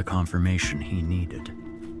all the confirmation he needed.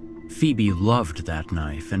 Phoebe loved that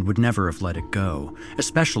knife and would never have let it go,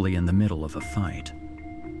 especially in the middle of a fight.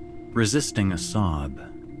 Resisting a sob,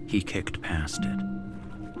 he kicked past it.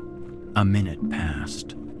 A minute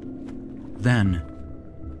passed. Then,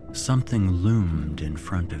 something loomed in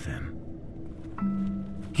front of him.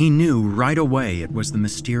 He knew right away it was the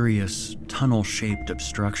mysterious, tunnel-shaped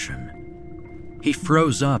obstruction. He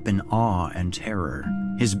froze up in awe and terror,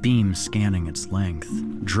 his beam scanning its length,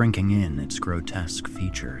 drinking in its grotesque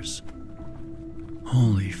features.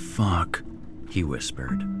 "Holy fuck," he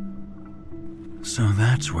whispered. "So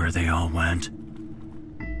that's where they all went."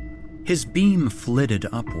 His beam flitted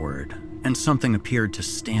upward, and something appeared to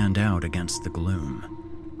stand out against the gloom.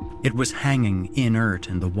 It was hanging inert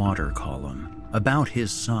in the water column, about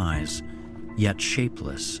his size, yet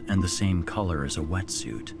shapeless and the same color as a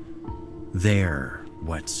wetsuit. Their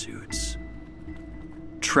wetsuits.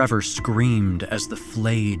 Trevor screamed as the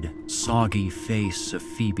flayed, soggy face of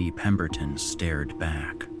Phoebe Pemberton stared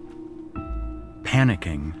back.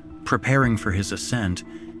 Panicking, preparing for his ascent,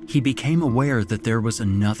 he became aware that there was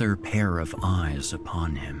another pair of eyes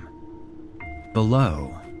upon him.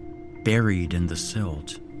 Below, buried in the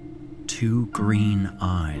silt, 2 green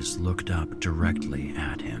eyes looked up directly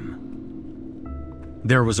at him.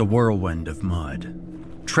 There was a whirlwind of mud.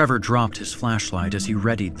 Trevor dropped his flashlight as he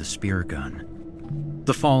readied the spear gun.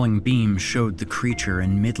 The falling beam showed the creature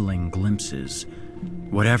in middling glimpses.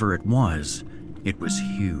 Whatever it was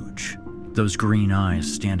huge, those green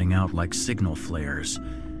eyes standing out like signal flares,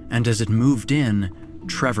 and as it moved in,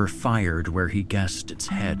 Trevor fired where he guessed its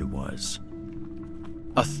head was.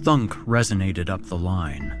 A thunk resonated up the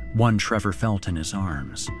line, one Trevor felt in his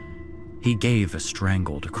arms. He gave a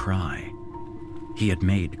strangled cry. He had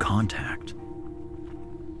made contact.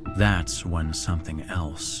 That's when something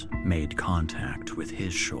else made contact with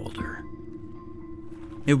his shoulder.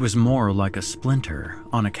 It was more like a splinter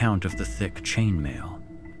on account of the thick chainmail,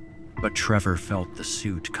 but Trevor felt the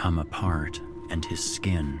suit come apart and his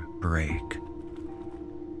skin break.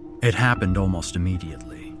 It happened almost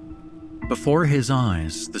immediately. Before his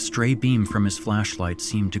eyes, the stray beam from his flashlight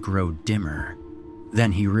seemed to grow dimmer.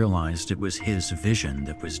 Then he realized it was his vision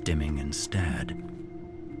that was dimming instead.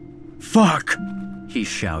 "Fuck!" he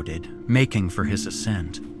shouted, making for his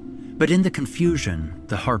ascent. But in the confusion,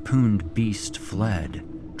 the harpooned beast fled,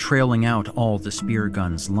 trailing out all the spear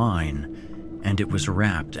gun's line, and it was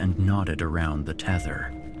wrapped and knotted around the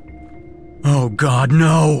tether. "Oh God,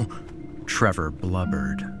 no!" Trevor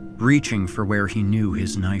blubbered, reaching for where he knew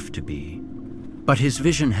his knife to be. But his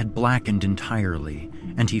vision had blackened entirely,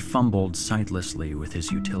 and he fumbled sightlessly with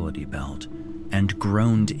his utility belt, and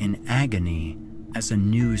groaned in agony as a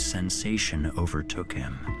new sensation overtook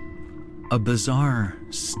him. A bizarre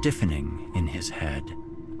stiffening in his head,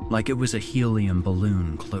 like it was a helium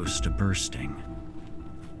balloon close to bursting.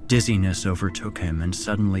 Dizziness overtook him, and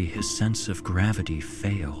suddenly his sense of gravity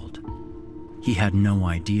failed. He had no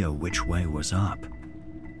idea which way was up.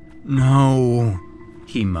 "No,"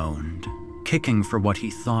 he moaned, kicking for what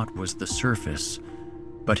he thought was the surface,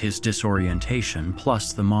 but his disorientation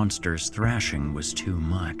plus the monster's thrashing was too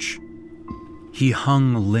much. He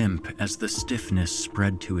hung limp as the stiffness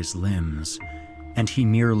spread to his limbs, and he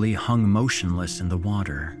merely hung motionless in the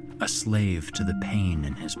water, a slave to the pain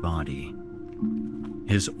in his body.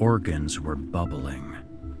 His organs were bubbling.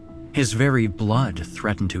 His very blood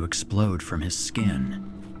threatened to explode from his skin.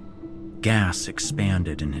 Gas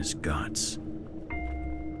expanded in his guts.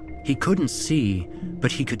 He couldn't see,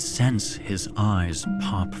 but he could sense his eyes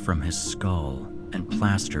pop from his skull and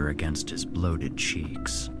plaster against his bloated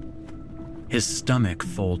cheeks. His stomach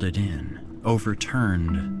folded in,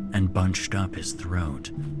 overturned, and bunched up his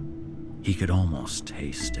throat. He could almost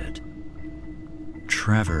taste it.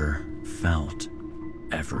 Trevor felt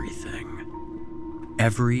everything.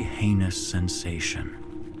 Every heinous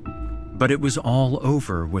sensation. But it was all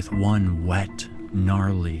over with one wet,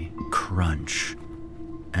 gnarly crunch.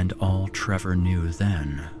 And all Trevor knew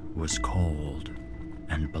then was cold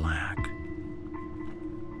and black.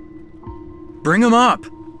 "Bring him up!"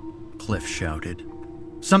 Cliff shouted.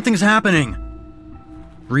 "Something's happening!"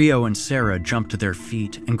 Rio and Sarah jumped to their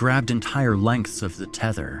feet and grabbed entire lengths of the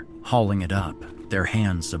tether, hauling it up, their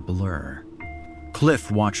hands a blur.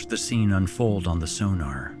 Cliff watched the scene unfold on the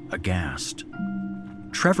sonar, aghast.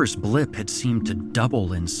 Trevor's blip had seemed to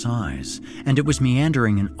double in size, and it was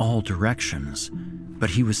meandering in all directions, but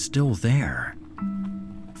he was still there.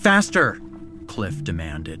 "Faster!" Cliff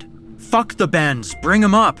demanded. "Fuck the bends! Bring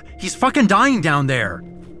him up! He's fucking dying down there!"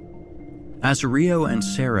 As Rio and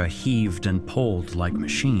Sarah heaved and pulled like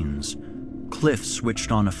machines, Cliff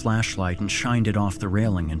switched on a flashlight and shined it off the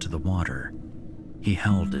railing into the water. He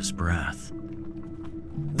held his breath.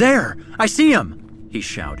 "There! I see him!" he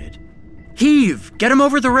shouted. "Heave! Get him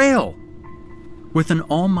over the rail!" With an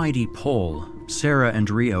almighty pull, Sarah and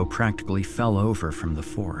Rio practically fell over from the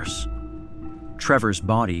force. Trevor's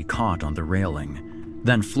body caught on the railing,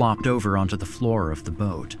 then flopped over onto the floor of the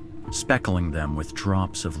boat, speckling them with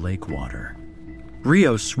drops of lake water.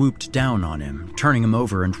 Rio swooped down on him, turning him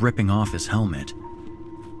over and ripping off his helmet.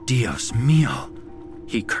 "Dios mío,"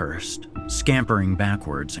 he cursed, scampering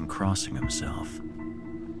backwards and crossing himself.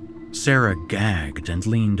 Sarah gagged and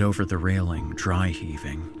leaned over the railing, dry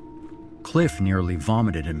heaving. Cliff nearly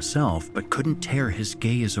vomited himself, but couldn't tear his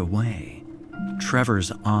gaze away.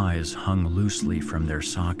 Trevor's eyes hung loosely from their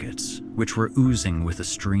sockets, which were oozing with a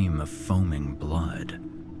stream of foaming blood.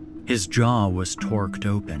 His jaw was torqued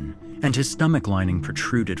open, and his stomach lining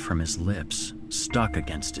protruded from his lips, stuck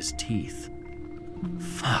against his teeth.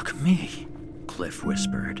 "Fuck me," Cliff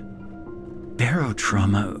whispered.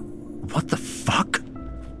 "Barotrauma, what the fuck?"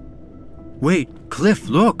 "Wait, Cliff,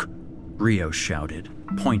 look!" Rio shouted,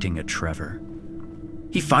 pointing at Trevor.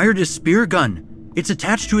 "He fired his spear gun! It's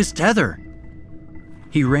attached to his tether!"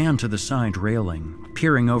 He ran to the side railing,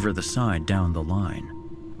 peering over the side down the line.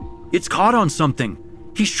 "It's caught on something!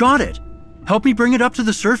 He shot it! Help me bring it up to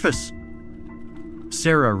the surface!"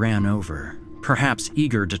 Sarah ran over, perhaps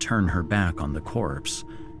eager to turn her back on the corpse,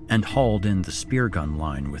 and hauled in the spear gun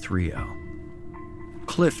line with Rio.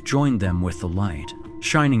 Cliff joined them with the light,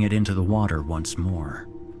 shining it into the water once more.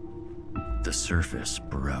 The surface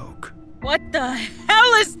broke. What the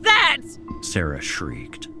hell is that? Sarah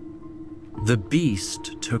shrieked. The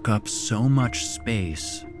beast took up so much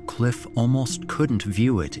space, Cliff almost couldn't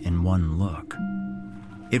view it in one look.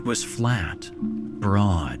 It was flat,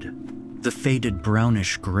 broad, the faded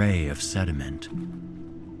brownish gray of sediment.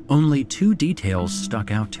 Only two details stuck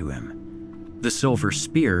out to him: the silver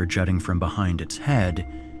spear jutting from behind its head,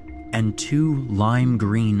 and two lime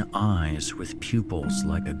green eyes with pupils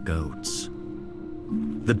like a goat's.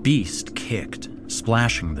 The beast kicked,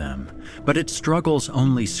 splashing them, but its struggles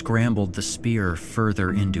only scrambled the spear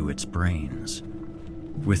further into its brains.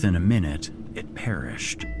 Within a minute, it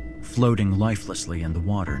perished, floating lifelessly in the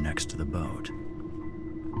water next to the boat.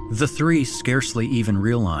 The three scarcely even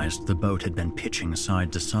realized the boat had been pitching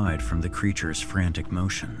side to side from the creature's frantic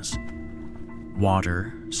motions.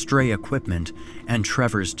 Water, stray equipment, and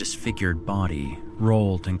Trevor's disfigured body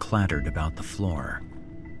rolled and clattered about the floor.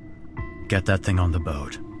 "Get that thing on the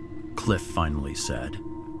boat," Cliff finally said,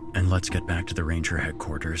 "and let's get back to the Ranger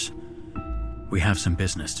headquarters. We have some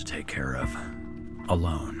business to take care of.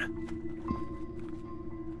 Alone."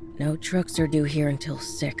 "No trucks are due here until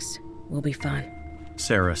 6. We'll be fine,"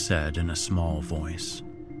 Sarah said in a small voice.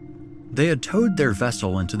 They had towed their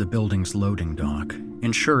vessel into the building's loading dock,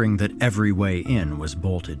 ensuring that every way in was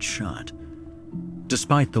bolted shut.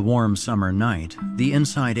 Despite the warm summer night, the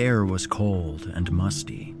inside air was cold and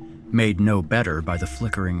musty, made no better by the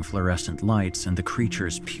flickering fluorescent lights and the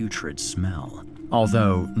creature's putrid smell,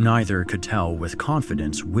 although neither could tell with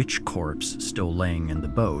confidence which corpse still laying in the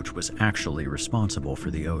boat was actually responsible for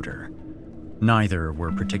the odor. Neither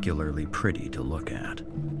were particularly pretty to look at.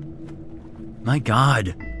 "My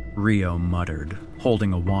God," Rio muttered,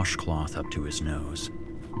 holding a washcloth up to his nose.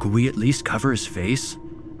 "Could we at least cover his face?"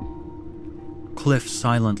 Cliff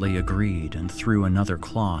silently agreed and threw another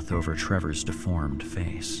cloth over Trevor's deformed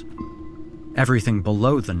face. Everything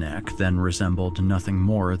below the neck then resembled nothing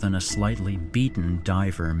more than a slightly beaten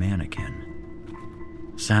diver mannequin.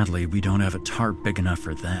 "Sadly, we don't have a tarp big enough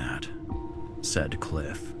for that," said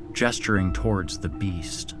Cliff, gesturing towards the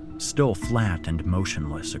beast, still flat and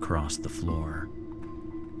motionless across the floor.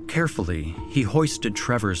 Carefully, he hoisted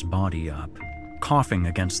Trevor's body up, coughing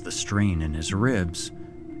against the strain in his ribs,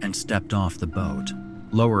 and stepped off the boat,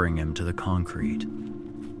 lowering him to the concrete.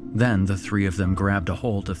 Then the three of them grabbed a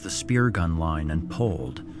hold of the spear gun line and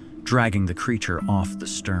pulled, dragging the creature off the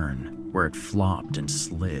stern, where it flopped and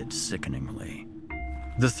slid sickeningly.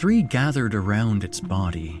 The three gathered around its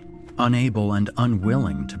body, unable and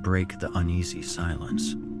unwilling to break the uneasy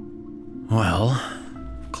silence. "Well,"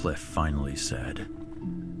 Cliff finally said,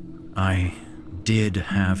 "I did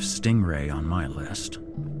have Stingray on my list."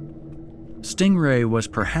 Stingray was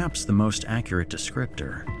perhaps the most accurate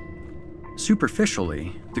descriptor.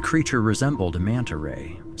 Superficially, the creature resembled a manta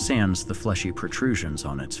ray, sans the fleshy protrusions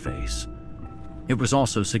on its face. It was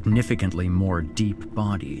also significantly more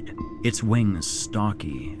deep-bodied, its wings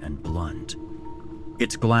stocky and blunt.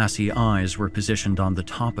 Its glassy eyes were positioned on the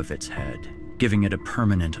top of its head, giving it a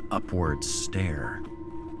permanent upward stare.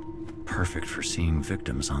 Perfect for seeing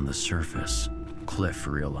victims on the surface, Cliff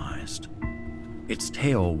realized. Its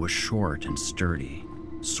tail was short and sturdy,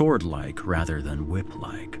 sword-like rather than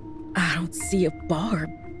whip-like. I don't see a barb,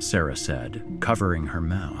 Sarah said, covering her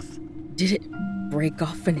mouth. Did it break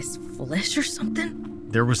off in his flesh or something?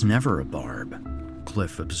 There was never a barb,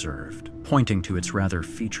 Cliff observed, pointing to its rather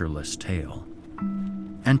featureless tail.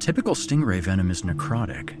 And typical stingray venom is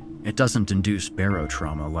necrotic. It doesn't induce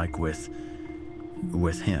barotrauma like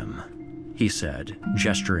with him, he said,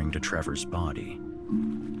 gesturing to Trevor's body.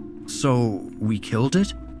 "So, we killed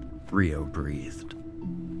it?" Rio breathed.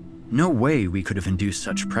 "No way we could have induced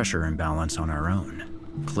such pressure imbalance on our own,"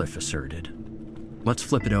 Cliff asserted. "Let's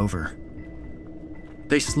flip it over."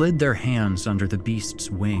 They slid their hands under the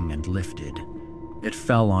beast's wing and lifted. It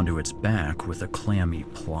fell onto its back with a clammy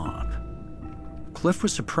plop. Cliff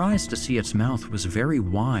was surprised to see its mouth was very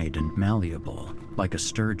wide and malleable, like a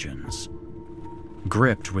sturgeon's.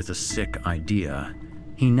 Gripped with a sick idea,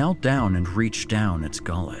 he knelt down and reached down its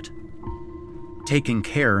gullet. Taking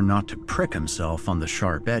care not to prick himself on the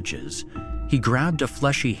sharp edges, he grabbed a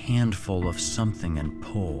fleshy handful of something and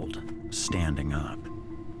pulled, standing up.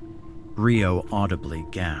 Rio audibly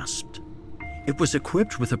gasped. It was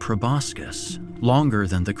equipped with a proboscis, longer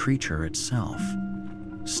than the creature itself.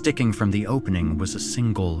 Sticking from the opening was a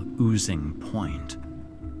single oozing point.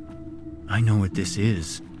 "I know what this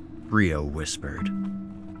is," Rio whispered.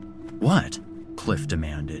 "What?" Cliff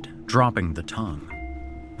demanded, dropping the tongue.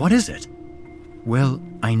 "What is it?" "Well,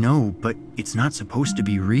 I know, but it's not supposed to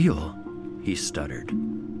be real," he stuttered.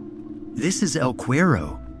 "This is El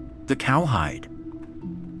Cuero, the cowhide."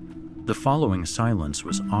 The following silence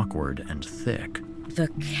was awkward and thick. "The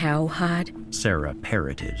cowhide?" Sarah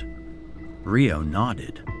parroted. Rio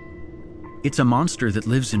nodded. "It's a monster that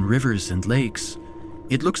lives in rivers and lakes.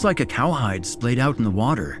 It looks like a cowhide splayed out in the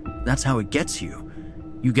water. That's how it gets you.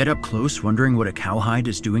 You get up close wondering what a cowhide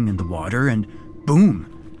is doing in the water, and boom!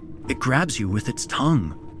 It grabs you with its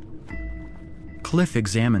tongue." Cliff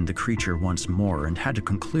examined the creature once more and had to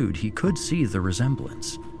conclude he could see the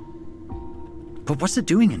resemblance. "But what's it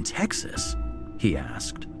doing in Texas?" he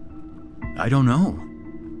asked. "I don't know,"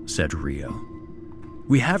 said Rio.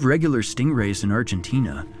 "We have regular stingrays in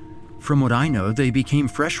Argentina. From what I know, they became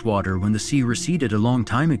freshwater when the sea receded a long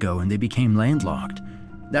time ago and they became landlocked.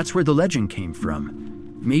 That's where the legend came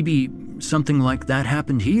from. Maybe something like that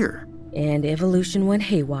happened here." "And evolution went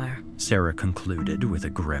haywire," Sarah concluded with a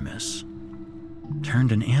grimace.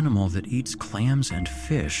 "Turned an animal that eats clams and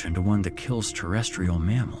fish into one that kills terrestrial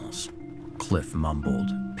mammals," Cliff mumbled,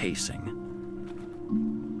 pacing.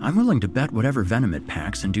 "I'm willing to bet whatever venom it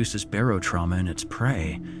packs induces barotrauma in its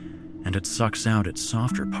prey, and it sucks out its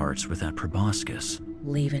softer parts with that proboscis."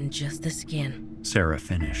 "Leaving just the skin," Sarah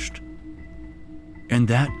finished. "And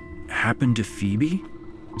that happened to Phoebe?"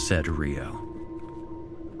 said Rio.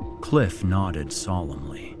 Cliff nodded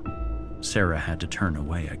solemnly. Sarah had to turn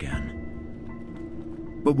away again.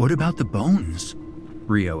 "But what about the bones?"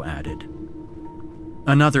 Rio added.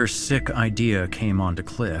 Another sick idea came onto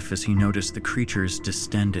Cliff as he noticed the creature's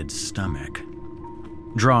distended stomach.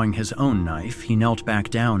 Drawing his own knife, he knelt back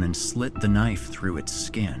down and slit the knife through its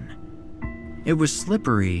skin. It was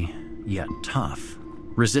slippery, yet tough,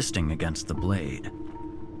 resisting against the blade.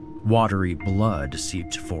 Watery blood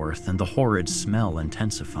seeped forth and the horrid smell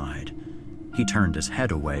intensified. He turned his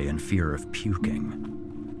head away in fear of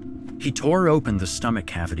puking. He tore open the stomach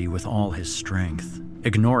cavity with all his strength,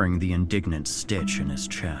 ignoring the indignant stitch in his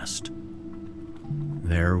chest.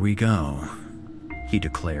 "There we go," he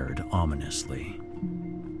declared ominously.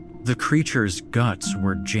 The creature's guts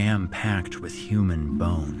were jam-packed with human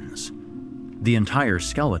bones. The entire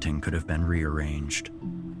skeleton could have been rearranged.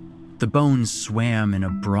 The bones swam in a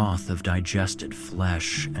broth of digested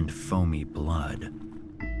flesh and foamy blood.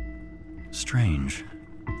 Strange.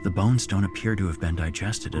 The bones don't appear to have been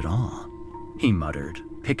digested at all, he muttered,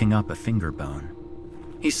 picking up a finger bone.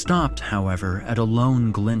 He stopped, however, at a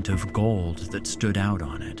lone glint of gold that stood out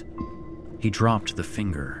on it. He dropped the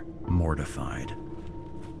finger, mortified.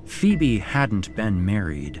 Phoebe hadn't been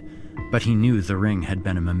married, but he knew the ring had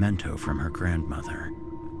been a memento from her grandmother.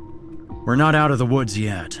 "We're not out of the woods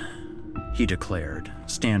yet," he declared,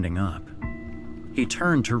 standing up. He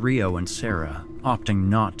turned to Rio and Sarah, opting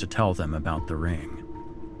not to tell them about the ring.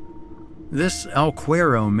 "This El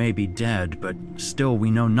Cuero may be dead, but still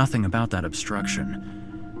we know nothing about that obstruction.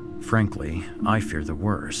 Frankly, I fear the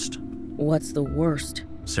worst." What's the worst?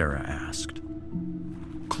 Sarah asked.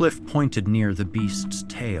 Cliff pointed near the beast's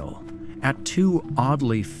tail, at two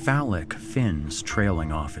oddly phallic fins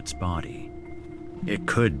trailing off its body. It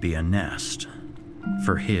could be a nest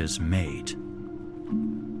for his mate.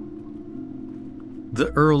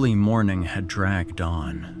 The early morning had dragged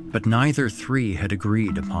on, but neither three had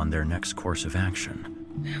agreed upon their next course of action.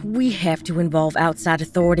 We have to involve outside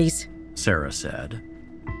authorities, Sarah said.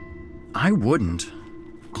 "I wouldn't,"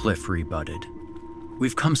 Cliff rebutted.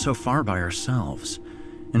 "We've come so far by ourselves.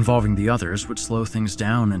 Involving the others would slow things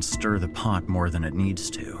down and stir the pot more than it needs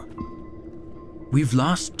to." "We've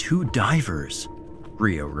lost 2 divers,"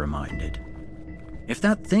 Rio reminded. "If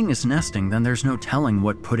that thing is nesting, then there's no telling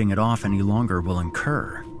what putting it off any longer will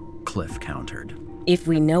incur," Cliff countered. If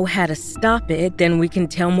we know how to stop it, then we can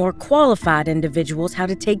tell more qualified individuals how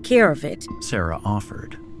to take care of it, Sarah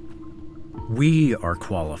offered. "We are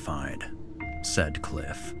qualified," said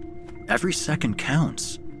Cliff. "Every second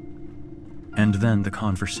counts." And then the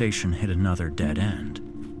conversation hit another dead end.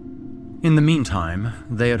 In the meantime,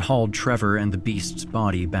 they had hauled Trevor and the beast's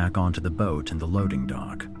body back onto the boat in the loading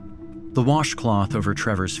dock. The washcloth over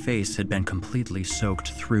Trevor's face had been completely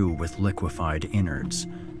soaked through with liquefied innards,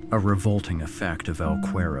 a revolting effect of El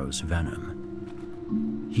Cuero's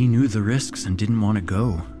venom. "He knew the risks and didn't want to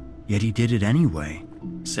go, yet he did it anyway,"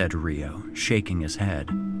 said Rio, shaking his head.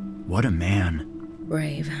 "What a man."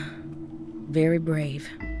 Brave. Very brave.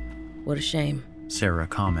 What a shame, Sarah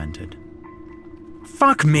commented.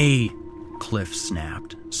 "Fuck me," Cliff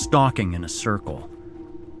snapped, stalking in a circle.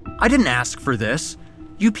 "I didn't ask for this.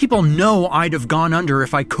 You people know I'd have gone under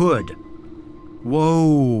if I could."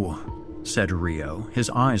 "Whoa," said Rio, his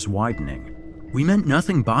eyes widening. "We meant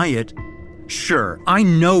nothing by it." "Sure, I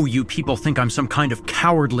know you people think I'm some kind of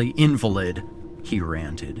cowardly invalid," he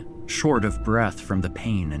ranted, short of breath from the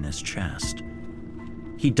pain in his chest.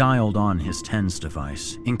 He dialed on his TENS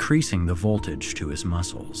device, increasing the voltage to his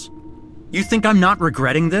muscles. "You think I'm not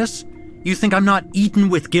regretting this? You think I'm not eaten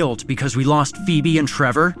with guilt because we lost Phoebe and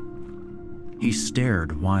Trevor?" He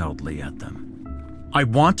stared wildly at them. "I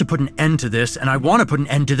want to put an end to this, and I want to put an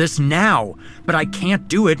end to this now, but I can't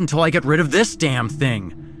do it until I get rid of this damn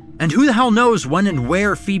thing. And who the hell knows when and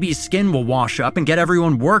where Phoebe's skin will wash up and get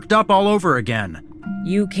everyone worked up all over again."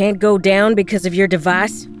 You can't go down because of your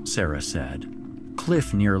device? Sarah said.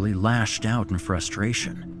 Cliff nearly lashed out in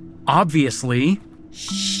frustration. "Obviously."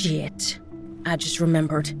 "Shit. I just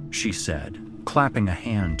remembered," she said, clapping a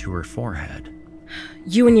hand to her forehead.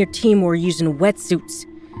 "You and your team were using wetsuits.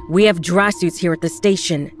 We have dry suits here at the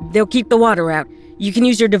station. They'll keep the water out. You can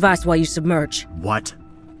use your device while you submerge." "What?"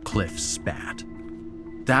 Cliff spat.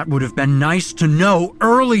 "That would have been nice to know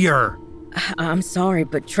earlier." "I'm sorry,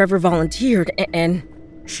 but Trevor volunteered and..."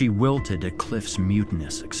 She wilted at Cliff's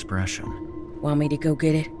mutinous expression. "Want me to go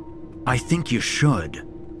get it?" "I think you should,"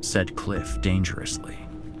 said Cliff dangerously.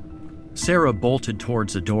 Sarah bolted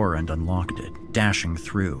towards a door and unlocked it, dashing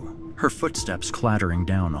through, her footsteps clattering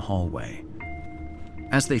down a hallway.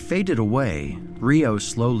 As they faded away, Rio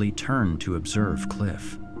slowly turned to observe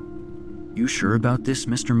Cliff. "You sure about this,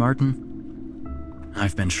 Mr. Martin?"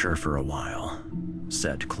 "I've been sure for a while,"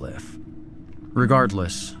 said Cliff.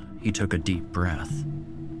 Regardless, he took a deep breath.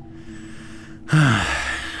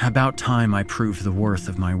 "About time I proved the worth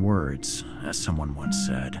of my words, as someone once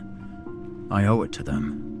said. I owe it to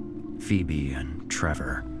them, Phoebe and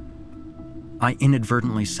Trevor. I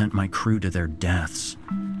inadvertently sent my crew to their deaths.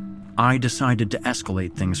 I decided to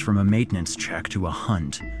escalate things from a maintenance check to a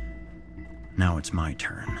hunt. Now it's my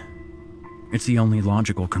turn. It's the only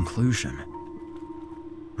logical conclusion."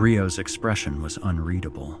 Rio's expression was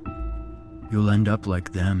unreadable. "You'll end up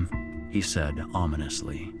like them," he said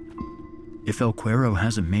ominously. "If El Cuero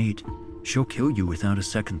has a mate, she'll kill you without a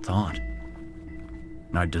second thought."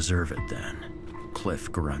 "I deserve it then,"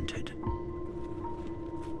 Cliff grunted.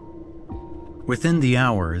 Within the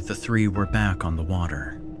hour, the three were back on the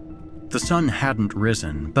water. The sun hadn't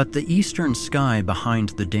risen, but the eastern sky behind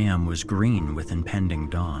the dam was green with impending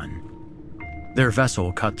dawn. Their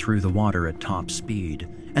vessel cut through the water at top speed,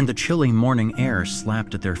 and the chilly morning air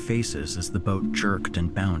slapped at their faces as the boat jerked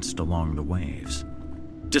and bounced along the waves.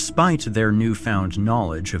 Despite their newfound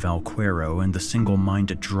knowledge of El Cuero and the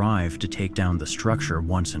single-minded drive to take down the structure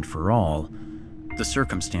once and for all, the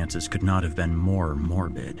circumstances could not have been more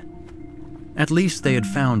morbid. At least they had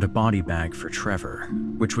found a body bag for Trevor,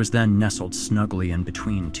 which was then nestled snugly in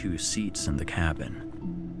between two seats in the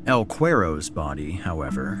cabin. El Cuero's body,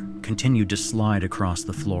 however, continued to slide across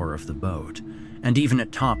the floor of the boat, and even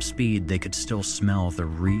at top speed they could still smell the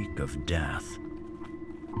reek of death.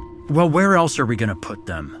 "Well, where else are we going to put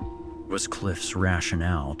them?" was Cliff's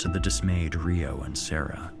rationale to the dismayed Rio and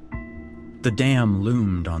Sarah. The dam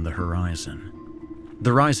loomed on the horizon.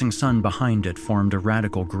 The rising sun behind it formed a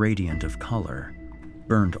radical gradient of color.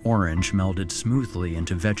 Burnt orange melded smoothly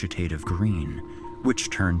into vegetative green, which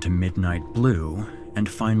turned to midnight blue and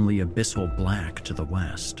finally abyssal black to the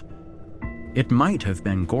west. It might have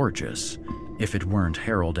been gorgeous if it weren't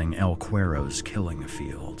heralding El Cuero's killing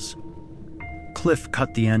fields. Cliff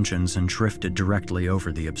cut the engines and drifted directly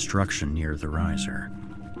over the obstruction near the riser.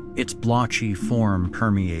 Its blotchy form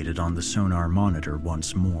permeated on the sonar monitor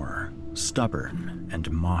once more, stubborn and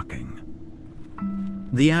mocking.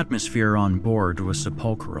 The atmosphere on board was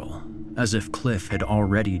sepulchral, as if Cliff had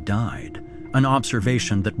already died, an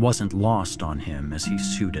observation that wasn't lost on him as he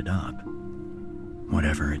suited up.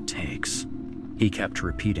 "Whatever it takes," he kept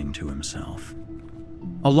repeating to himself.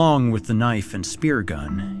 Along with the knife and spear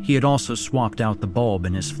gun, he had also swapped out the bulb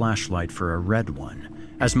in his flashlight for a red one,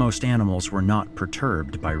 as most animals were not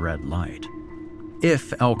perturbed by red light.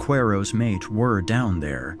 If El Cuero's mate were down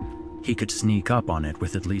there, he could sneak up on it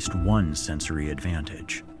with at least one sensory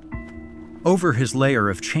advantage. Over his layer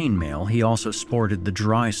of chainmail, he also sported the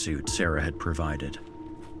dry suit Sarah had provided.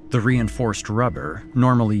 The reinforced rubber,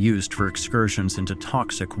 normally used for excursions into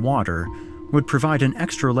toxic water, would provide an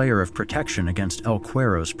extra layer of protection against El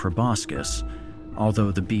Cuero's proboscis,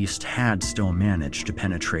 although the beast had still managed to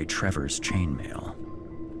penetrate Trevor's chainmail.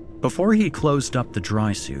 Before he closed up the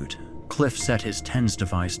dry suit, Cliff set his TENS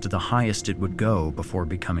device to the highest it would go before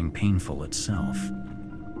becoming painful itself.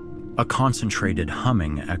 A concentrated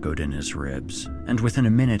humming echoed in his ribs, and within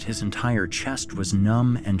a minute his entire chest was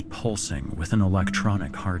numb and pulsing with an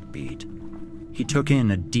electronic heartbeat. He took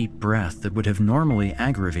in a deep breath that would have normally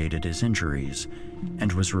aggravated his injuries,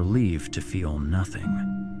 and was relieved to feel nothing.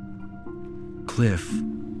 "Cliff,"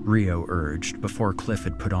 Rio urged before Cliff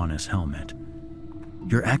had put on his helmet.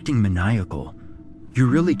 "You're acting maniacal. You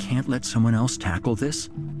really can't let someone else tackle this?"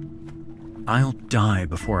 "I'll die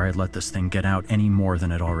before I let this thing get out any more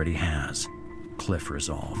than it already has," Cliff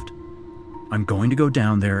resolved. "I'm going to go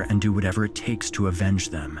down there and do whatever it takes to avenge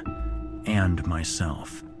them, and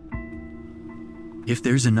myself." "If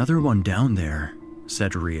there's another one down there,"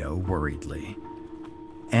 said Rio worriedly,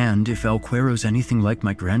 "and if El Cuero's anything like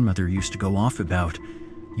my grandmother used to go off about,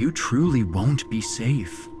 you truly won't be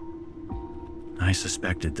safe." "I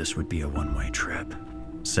suspected this would be a one-way trip,"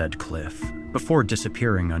 said Cliff, before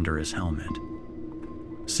disappearing under his helmet.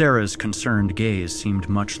 Sarah's concerned gaze seemed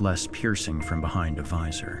much less piercing from behind a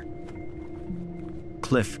visor.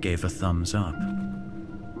 Cliff gave a thumbs up.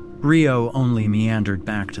 Rio only meandered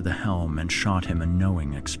back to the helm and shot him a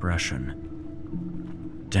knowing expression.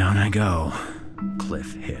 "Down I go,"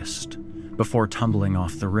 Cliff hissed, before tumbling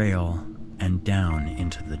off the rail and down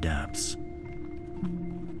into the depths.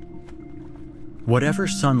 Whatever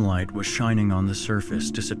sunlight was shining on the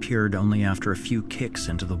surface disappeared only after a few kicks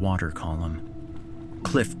into the water column.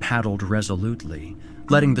 Cliff paddled resolutely,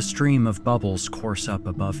 letting the stream of bubbles course up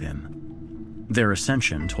above him. Their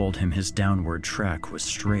ascension told him his downward trek was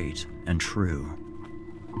straight and true.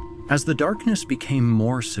 As the darkness became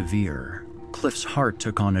more severe, Cliff's heart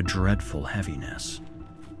took on a dreadful heaviness.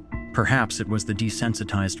 Perhaps it was the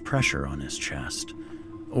desensitized pressure on his chest,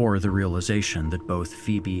 or the realization that both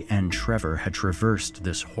Phoebe and Trevor had traversed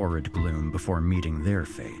this horrid gloom before meeting their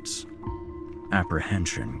fates.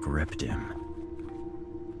 Apprehension gripped him.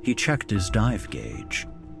 He checked his dive gauge.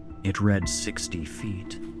 It read 60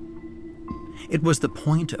 feet. It was the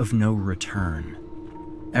point of no return.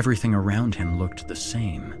 Everything around him looked the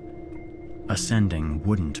same. Ascending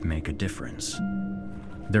wouldn't make a difference.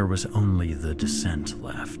 There was only the descent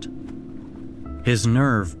left. His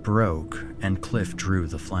nerve broke, and Cliff drew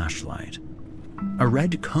the flashlight. A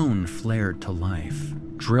red cone flared to life,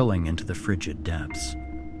 drilling into the frigid depths.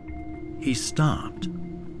 He stopped.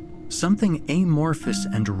 Something amorphous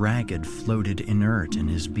and ragged floated inert in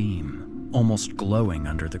his beam, almost glowing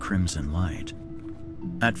under the crimson light.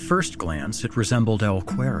 At first glance, it resembled El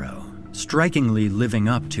Cuero, strikingly living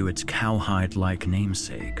up to its cowhide-like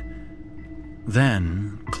namesake.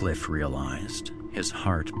 Then Cliff realized, his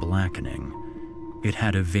heart blackening, it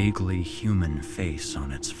had a vaguely human face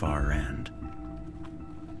on its far end.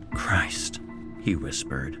 "Christ," he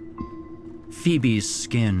whispered. Phoebe's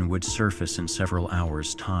skin would surface in several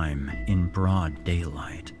hours' time, in broad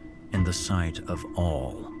daylight, in the sight of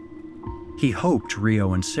all. He hoped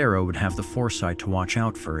Rio and Sarah would have the foresight to watch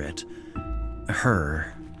out for it.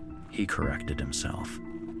 Her, he corrected himself.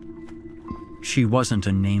 She wasn't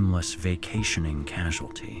a nameless vacationing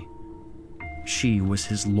casualty. She was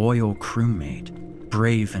his loyal crewmate,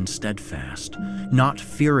 brave and steadfast, not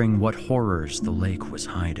fearing what horrors the lake was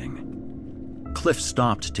hiding. Cliff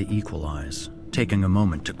stopped to equalize, taking a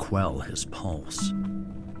moment to quell his pulse.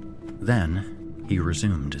 Then he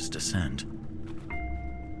resumed his descent.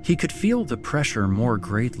 He could feel the pressure more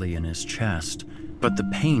greatly in his chest, but the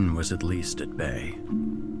pain was at least at bay.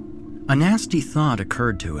 A nasty thought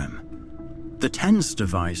occurred to him. The TENS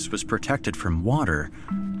device was protected from water,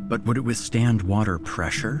 but would it withstand water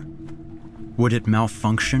pressure? Would it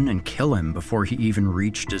malfunction and kill him before he even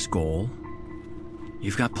reached his goal?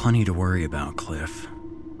 "You've got plenty to worry about, Cliff,"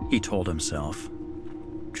 he told himself.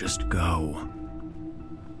 "Just go."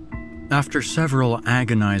 After several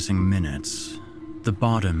agonizing minutes, the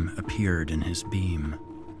bottom appeared in his beam.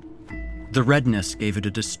 The redness gave it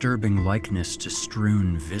a disturbing likeness to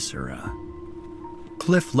strewn viscera.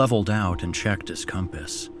 Cliff leveled out and checked his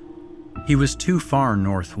compass. He was too far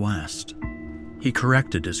northwest. He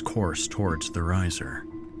corrected his course towards the riser.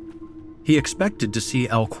 He expected to see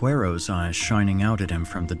El Cuero's eyes shining out at him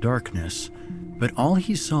from the darkness, but all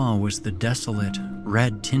he saw was the desolate,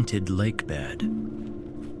 red-tinted lake bed.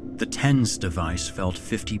 The TENS device felt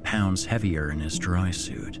 50 pounds heavier in his dry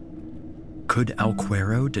suit. Could El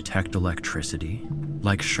Cuero detect electricity,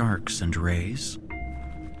 like sharks and rays?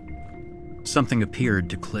 Something appeared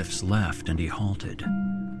to Cliff's left and he halted.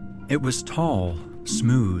 It was tall,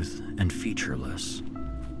 smooth, and featureless.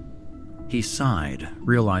 He sighed,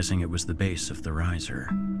 realizing it was the base of the riser.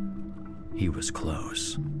 He was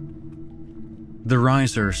close. The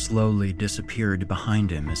riser slowly disappeared behind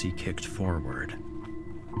him as he kicked forward.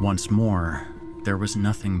 Once more, there was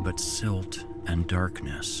nothing but silt and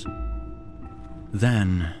darkness.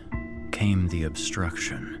 Then came the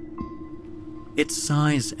obstruction. Its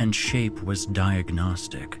size and shape was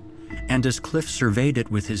diagnostic, and as Cliff surveyed it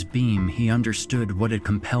with his beam, he understood what had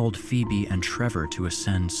compelled Phoebe and Trevor to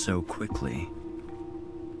ascend so quickly.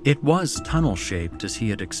 It was tunnel-shaped as he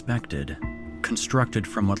had expected, constructed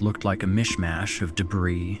from what looked like a mishmash of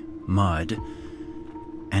debris, mud,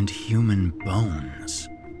 and human bones.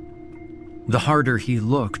 The harder he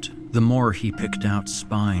looked, the more he picked out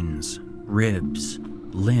spines, ribs,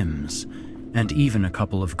 limbs, and even a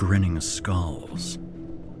couple of grinning skulls.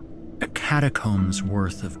 A catacomb's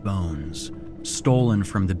worth of bones, stolen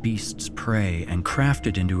from the beast's prey and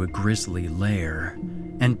crafted into a grisly lair,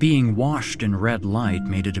 and being washed in red light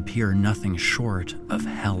made it appear nothing short of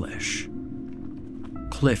hellish.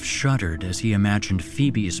 Cliff shuddered as he imagined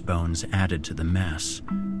Phoebe's bones added to the mess,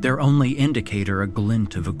 their only indicator a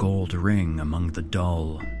glint of a gold ring among the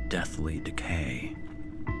dull, deathly decay.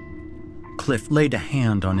 Cliff laid a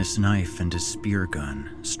hand on his knife and his spear gun,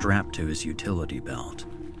 strapped to his utility belt.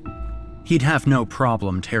 He'd have no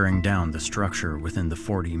problem tearing down the structure within the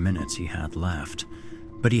 40 minutes he had left,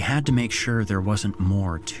 but he had to make sure there wasn't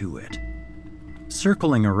more to it.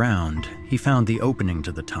 Circling around, he found the opening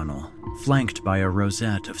to the tunnel, flanked by a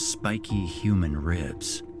rosette of spiky human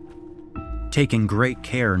ribs. Taking great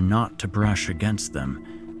care not to brush against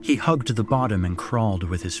them, he hugged the bottom and crawled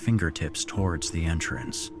with his fingertips towards the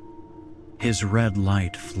entrance. His red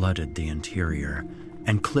light flooded the interior,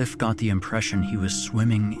 and Cliff got the impression he was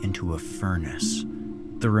swimming into a furnace,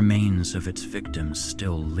 the remains of its victims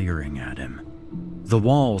still leering at him. The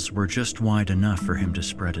walls were just wide enough for him to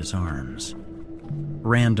spread his arms.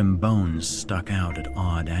 Random bones stuck out at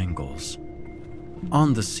odd angles.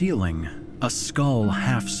 On the ceiling, a skull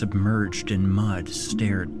half submerged in mud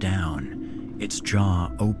stared down, its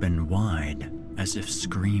jaw open wide, as if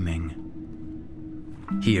screaming.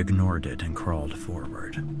 He ignored it and crawled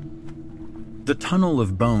forward. The tunnel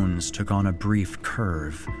of bones took on a brief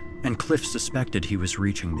curve, and Cliff suspected he was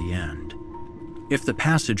reaching the end. If the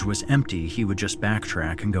passage was empty, he would just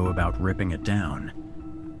backtrack and go about ripping it down.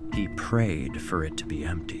 He prayed for it to be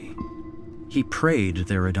empty. He prayed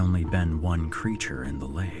there had only been one creature in the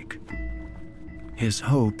lake. His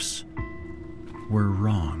hopes were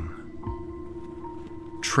wrong.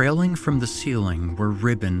 Trailing from the ceiling were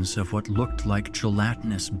ribbons of what looked like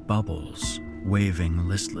gelatinous bubbles waving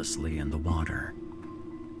listlessly in the water.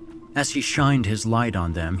 As he shined his light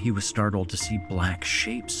on them, he was startled to see black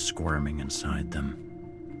shapes squirming inside them.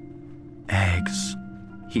 eggs,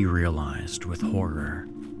 he realized with horror.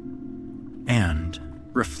 And,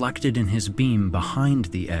 reflected in his beam behind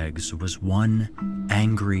the eggs, was one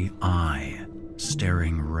angry eye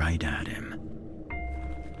staring right at him.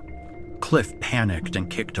 Cliff panicked and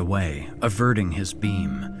kicked away, averting his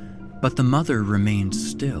beam, but the mother remained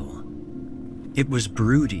still. It was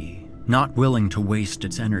broody, not willing to waste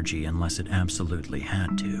its energy unless it absolutely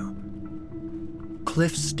had to.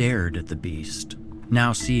 Cliff stared at the beast,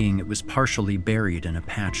 now seeing it was partially buried in a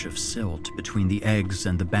patch of silt between the eggs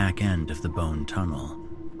and the back end of the bone tunnel.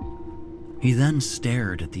 He then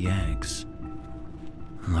stared at the eggs.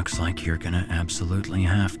 "Looks like you're gonna absolutely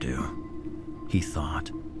have to," he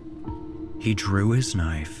thought. He drew his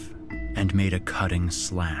knife and made a cutting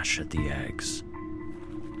slash at the eggs.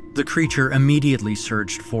 The creature immediately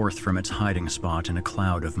surged forth from its hiding spot in a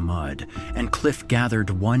cloud of mud, and Cliff gathered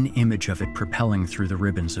one image of it propelling through the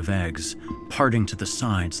ribbons of eggs, parting to the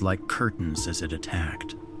sides like curtains as it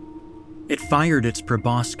attacked. It fired its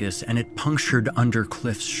proboscis and it punctured under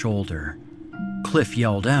Cliff's shoulder. Cliff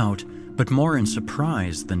yelled out, but more in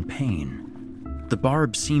surprise than pain. The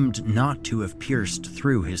barb seemed not to have pierced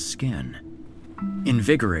through his skin.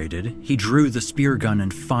 Invigorated, he drew the spear gun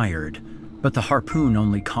and fired, but the harpoon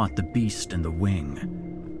only caught the beast in the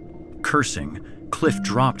wing. Cursing, Cliff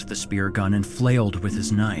dropped the spear gun and flailed with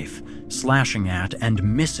his knife, slashing at and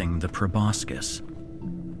missing the proboscis.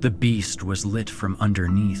 The beast was lit from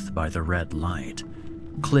underneath by the red light.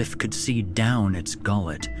 Cliff could see down its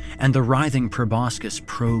gullet, and the writhing proboscis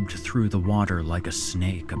probed through the water like a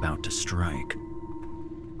snake about to strike.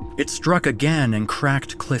 It struck again and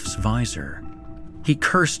cracked Cliff's visor. He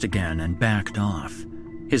cursed again and backed off.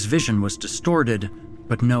 His vision was distorted,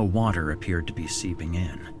 but no water appeared to be seeping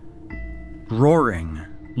in. Roaring,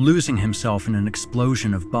 losing himself in an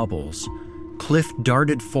explosion of bubbles, Cliff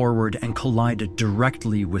darted forward and collided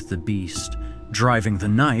directly with the beast, driving the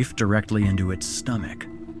knife directly into its stomach.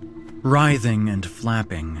 Writhing and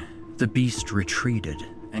flapping, the beast retreated,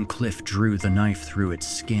 and Cliff drew the knife through its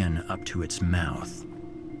skin up to its mouth.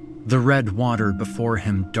 The red water before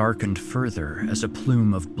him darkened further as a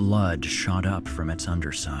plume of blood shot up from its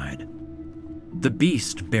underside. The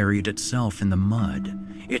beast buried itself in the mud,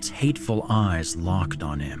 its hateful eyes locked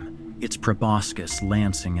on him, its proboscis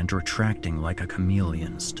lancing and retracting like a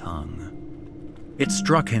chameleon's tongue. It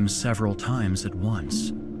struck him several times at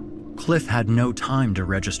once. Cliff had no time to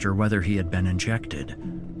register whether he had been injected.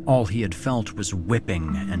 All he had felt was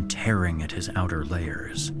whipping and tearing at his outer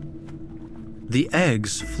layers. The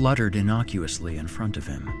eggs fluttered innocuously in front of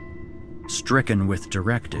him. Stricken with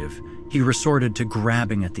directive, he resorted to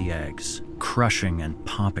grabbing at the eggs, crushing and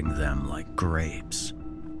popping them like grapes.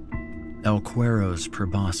 El Cuero's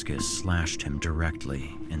proboscis slashed him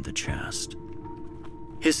directly in the chest.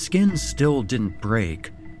 His skin still didn't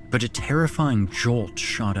break, but a terrifying jolt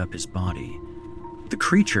shot up his body. The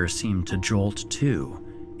creature seemed to jolt too,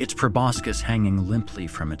 its proboscis hanging limply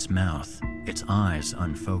from its mouth, its eyes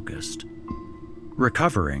unfocused.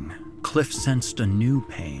 Recovering, Cliff sensed a new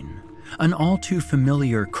pain, an all too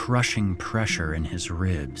familiar crushing pressure in his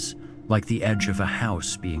ribs, like the edge of a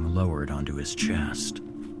house being lowered onto his chest.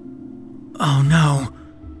 "Oh no!"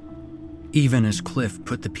 Even as Cliff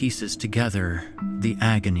put the pieces together, the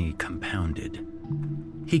agony compounded.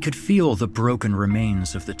 He could feel the broken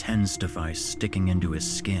remains of the TENS device sticking into his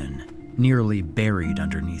skin, nearly buried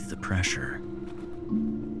underneath the pressure.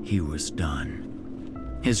 He was done.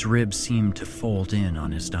 His ribs seemed to fold in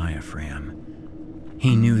on his diaphragm.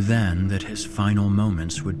 He knew then that his final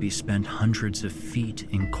moments would be spent hundreds of feet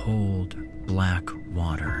in cold, black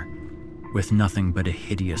water, with nothing but a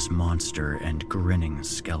hideous monster and grinning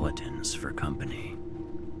skeletons for company.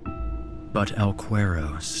 But El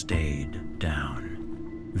Cuero stayed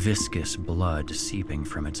down, viscous blood seeping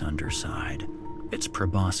from its underside, its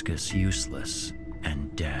proboscis useless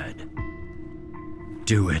and dead.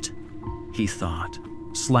 "Do it," he thought,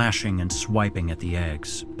 slashing and swiping at the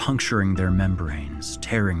eggs, puncturing their membranes,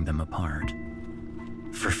 tearing them apart.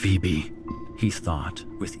 "For Phoebe," he thought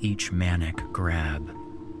with each manic grab.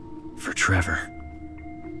 "For Trevor."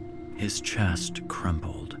 His chest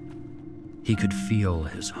crumpled. He could feel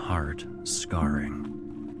his heart scarring.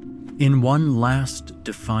 In one last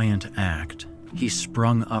defiant act, he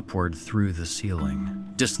sprung upward through the ceiling,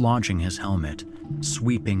 dislodging his helmet,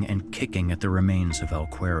 sweeping and kicking at the remains of El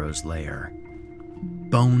Cuero's lair.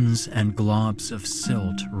 Bones and globs of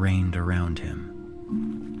silt rained around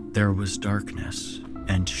him. There was darkness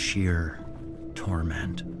and sheer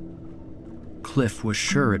torment. Cliff was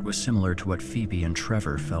sure it was similar to what Phoebe and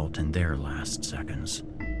Trevor felt in their last seconds.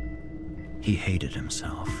 He hated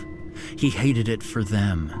himself. He hated it for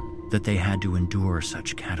them, that they had to endure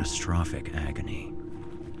such catastrophic agony.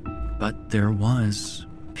 But there was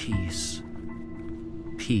peace.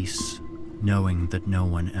 Peace knowing that no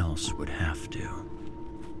one else would have to.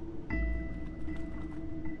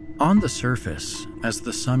 On the surface, as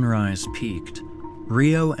the sunrise peaked,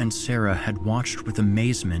 Rio and Sarah had watched with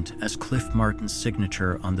amazement as Cliff Martin's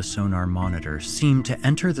signature on the sonar monitor seemed to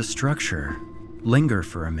enter the structure, linger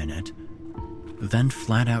for a minute, then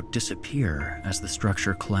flat out disappear as the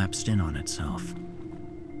structure collapsed in on itself.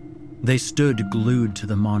 They stood glued to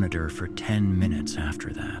the monitor for 10 minutes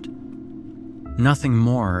after that. Nothing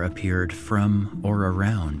more appeared from or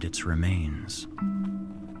around its remains.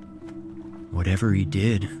 Whatever he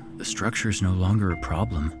did, the structure's no longer a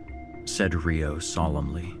problem, said Rio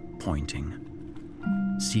solemnly, pointing.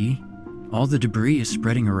 See? All the debris is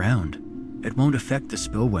spreading around. It won't affect the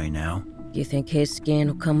spillway now. You think his skin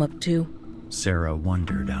will come up too? Sarah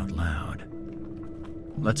wondered out loud.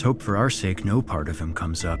 Let's hope for our sake no part of him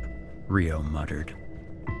comes up, Rio muttered.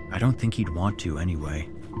 I don't think he'd want to anyway.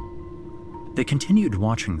 They continued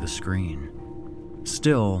watching the screen.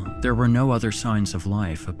 Still, there were no other signs of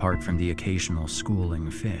life apart from the occasional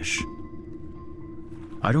schooling fish.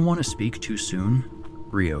 I don't want to speak too soon,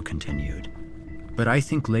 Rio continued, but I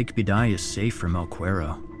think Lake Bidai is safe from El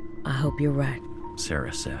Cuero. I hope you're right,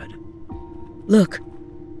 Sarah said. Look!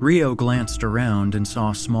 Rio glanced around and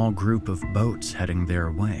saw a small group of boats heading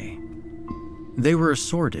their way. They were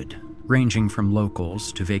assorted, ranging from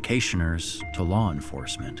locals to vacationers to law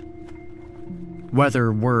enforcement.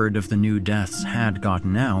 Whether word of the new deaths had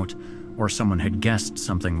gotten out, or someone had guessed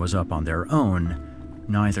something was up on their own,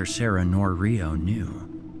 neither Sarah nor Rio knew.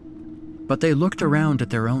 But they looked around at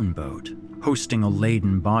their own boat, hosting a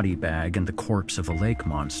laden body bag and the corpse of a lake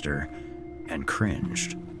monster, and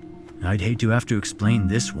cringed. I'd hate to have to explain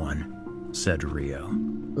this one, said Rio.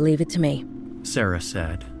 Leave it to me, Sarah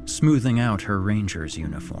said, smoothing out her ranger's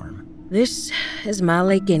uniform. This is my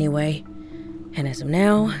lake anyway, and as of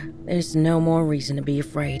now, there's no more reason to be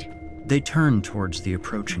afraid. They turned towards the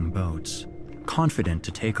approaching boats, confident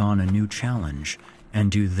to take on a new challenge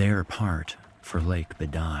and do their part for Lake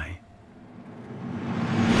Bidai.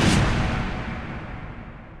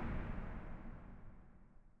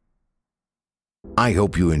 I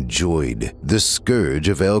hope you enjoyed The Scourge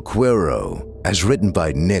of El Cuero, as written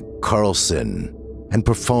by Nick Carlson and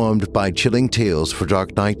performed by Chilling Tales for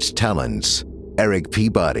Dark Nights talents Eric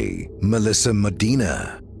Peabody, Melissa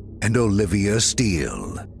Medina, and Olivia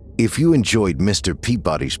Steele. If you enjoyed Mr.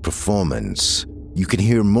 Peabody's performance, you can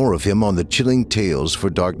hear more of him on the Chilling Tales for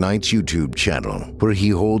Dark Nights YouTube channel, where he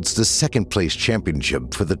holds the second place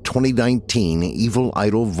championship for the 2019 Evil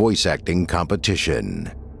Idol voice acting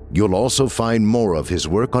competition. You'll also find more of his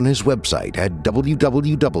work on his website at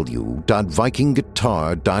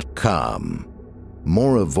www.vikingguitar.com.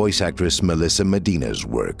 More of voice actress Melissa Medina's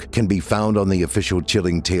work can be found on the official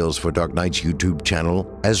Chilling Tales for Dark Nights YouTube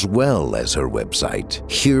channel, as well as her website,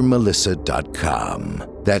 hearmelissa.com.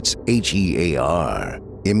 That's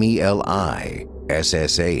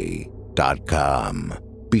HearMelissa.com.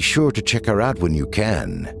 Be sure to check her out when you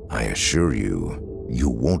can. I assure you, you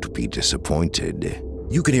won't be disappointed.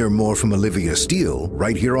 You can hear more from Olivia Steele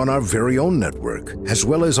right here on our very own network, as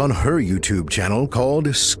well as on her YouTube channel called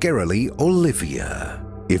Scarily Olivia.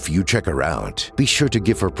 If you check her out, be sure to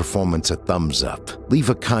give her performance a thumbs up, leave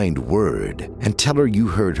a kind word, and tell her you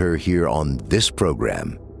heard her here on this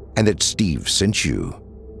program and that Steve sent you.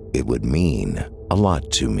 It would mean a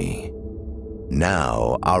lot to me.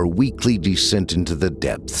 Now, our weekly descent into the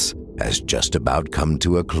depths has just about come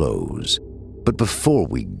to a close. But before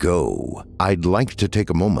we go, I'd like to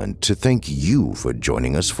take a moment to thank you for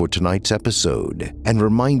joining us for tonight's episode and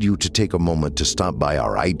remind you to take a moment to stop by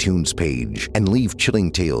our iTunes page and leave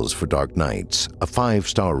Chilling Tales for Dark Nights a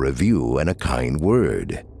 5-star review and a kind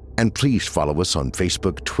word. And please follow us on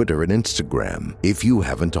Facebook, Twitter, and Instagram if you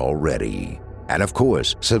haven't already. And of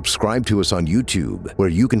course, subscribe to us on YouTube, where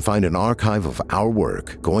you can find an archive of our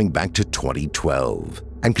work going back to 2012.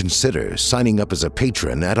 And consider signing up as a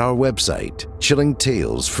patron at our website,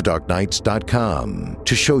 chillingtalesfordarknights.com,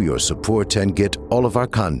 to show your support and get all of our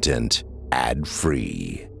content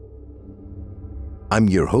ad-free. I'm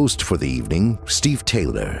your host for the evening, Steve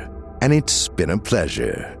Taylor, and it's been a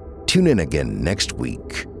pleasure. Tune in again next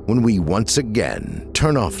week when we once again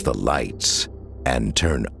turn off the lights and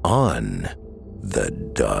turn on the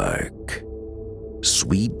dark.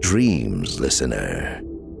 Sweet dreams, listener.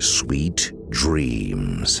 Sweet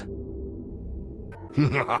dreams.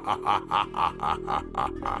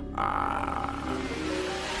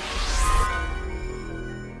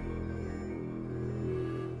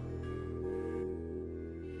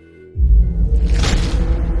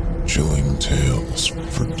 Tales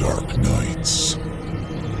for Dark Nights.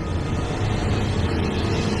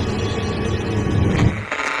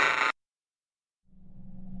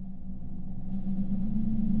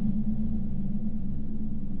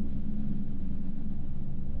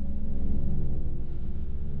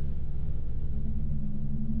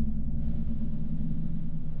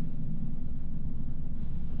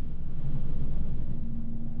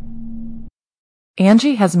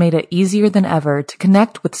 Angie has made it easier than ever to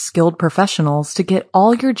connect with skilled professionals to get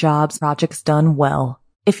all your jobs projects done well.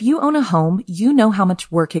 If you own a home, you know how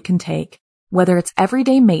much work it can take, whether it's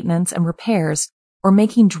everyday maintenance and repairs or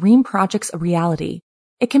making dream projects a reality.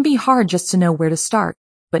 It can be hard just to know where to start,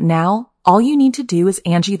 but now all you need to do is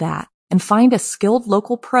Angie that and find a skilled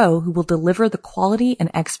local pro who will deliver the quality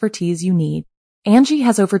and expertise you need. Angie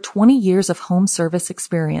has over 20 years of home service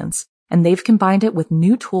experience, and they've combined it with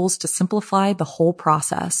new tools to simplify the whole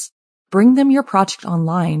process. Bring them your project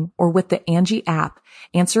online or with the Angie app,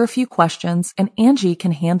 answer a few questions, and Angie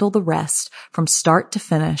can handle the rest from start to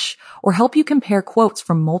finish, or help you compare quotes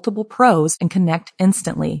from multiple pros and connect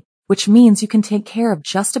instantly, which means you can take care of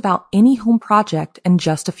just about any home project in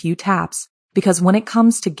just a few taps. Because when it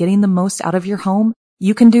comes to getting the most out of your home,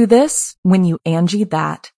 you can do this when you Angie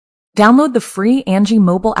that. Download the free Angie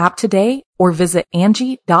mobile app today or visit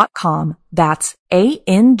Angie.com. That's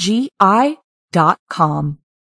ANGI.com.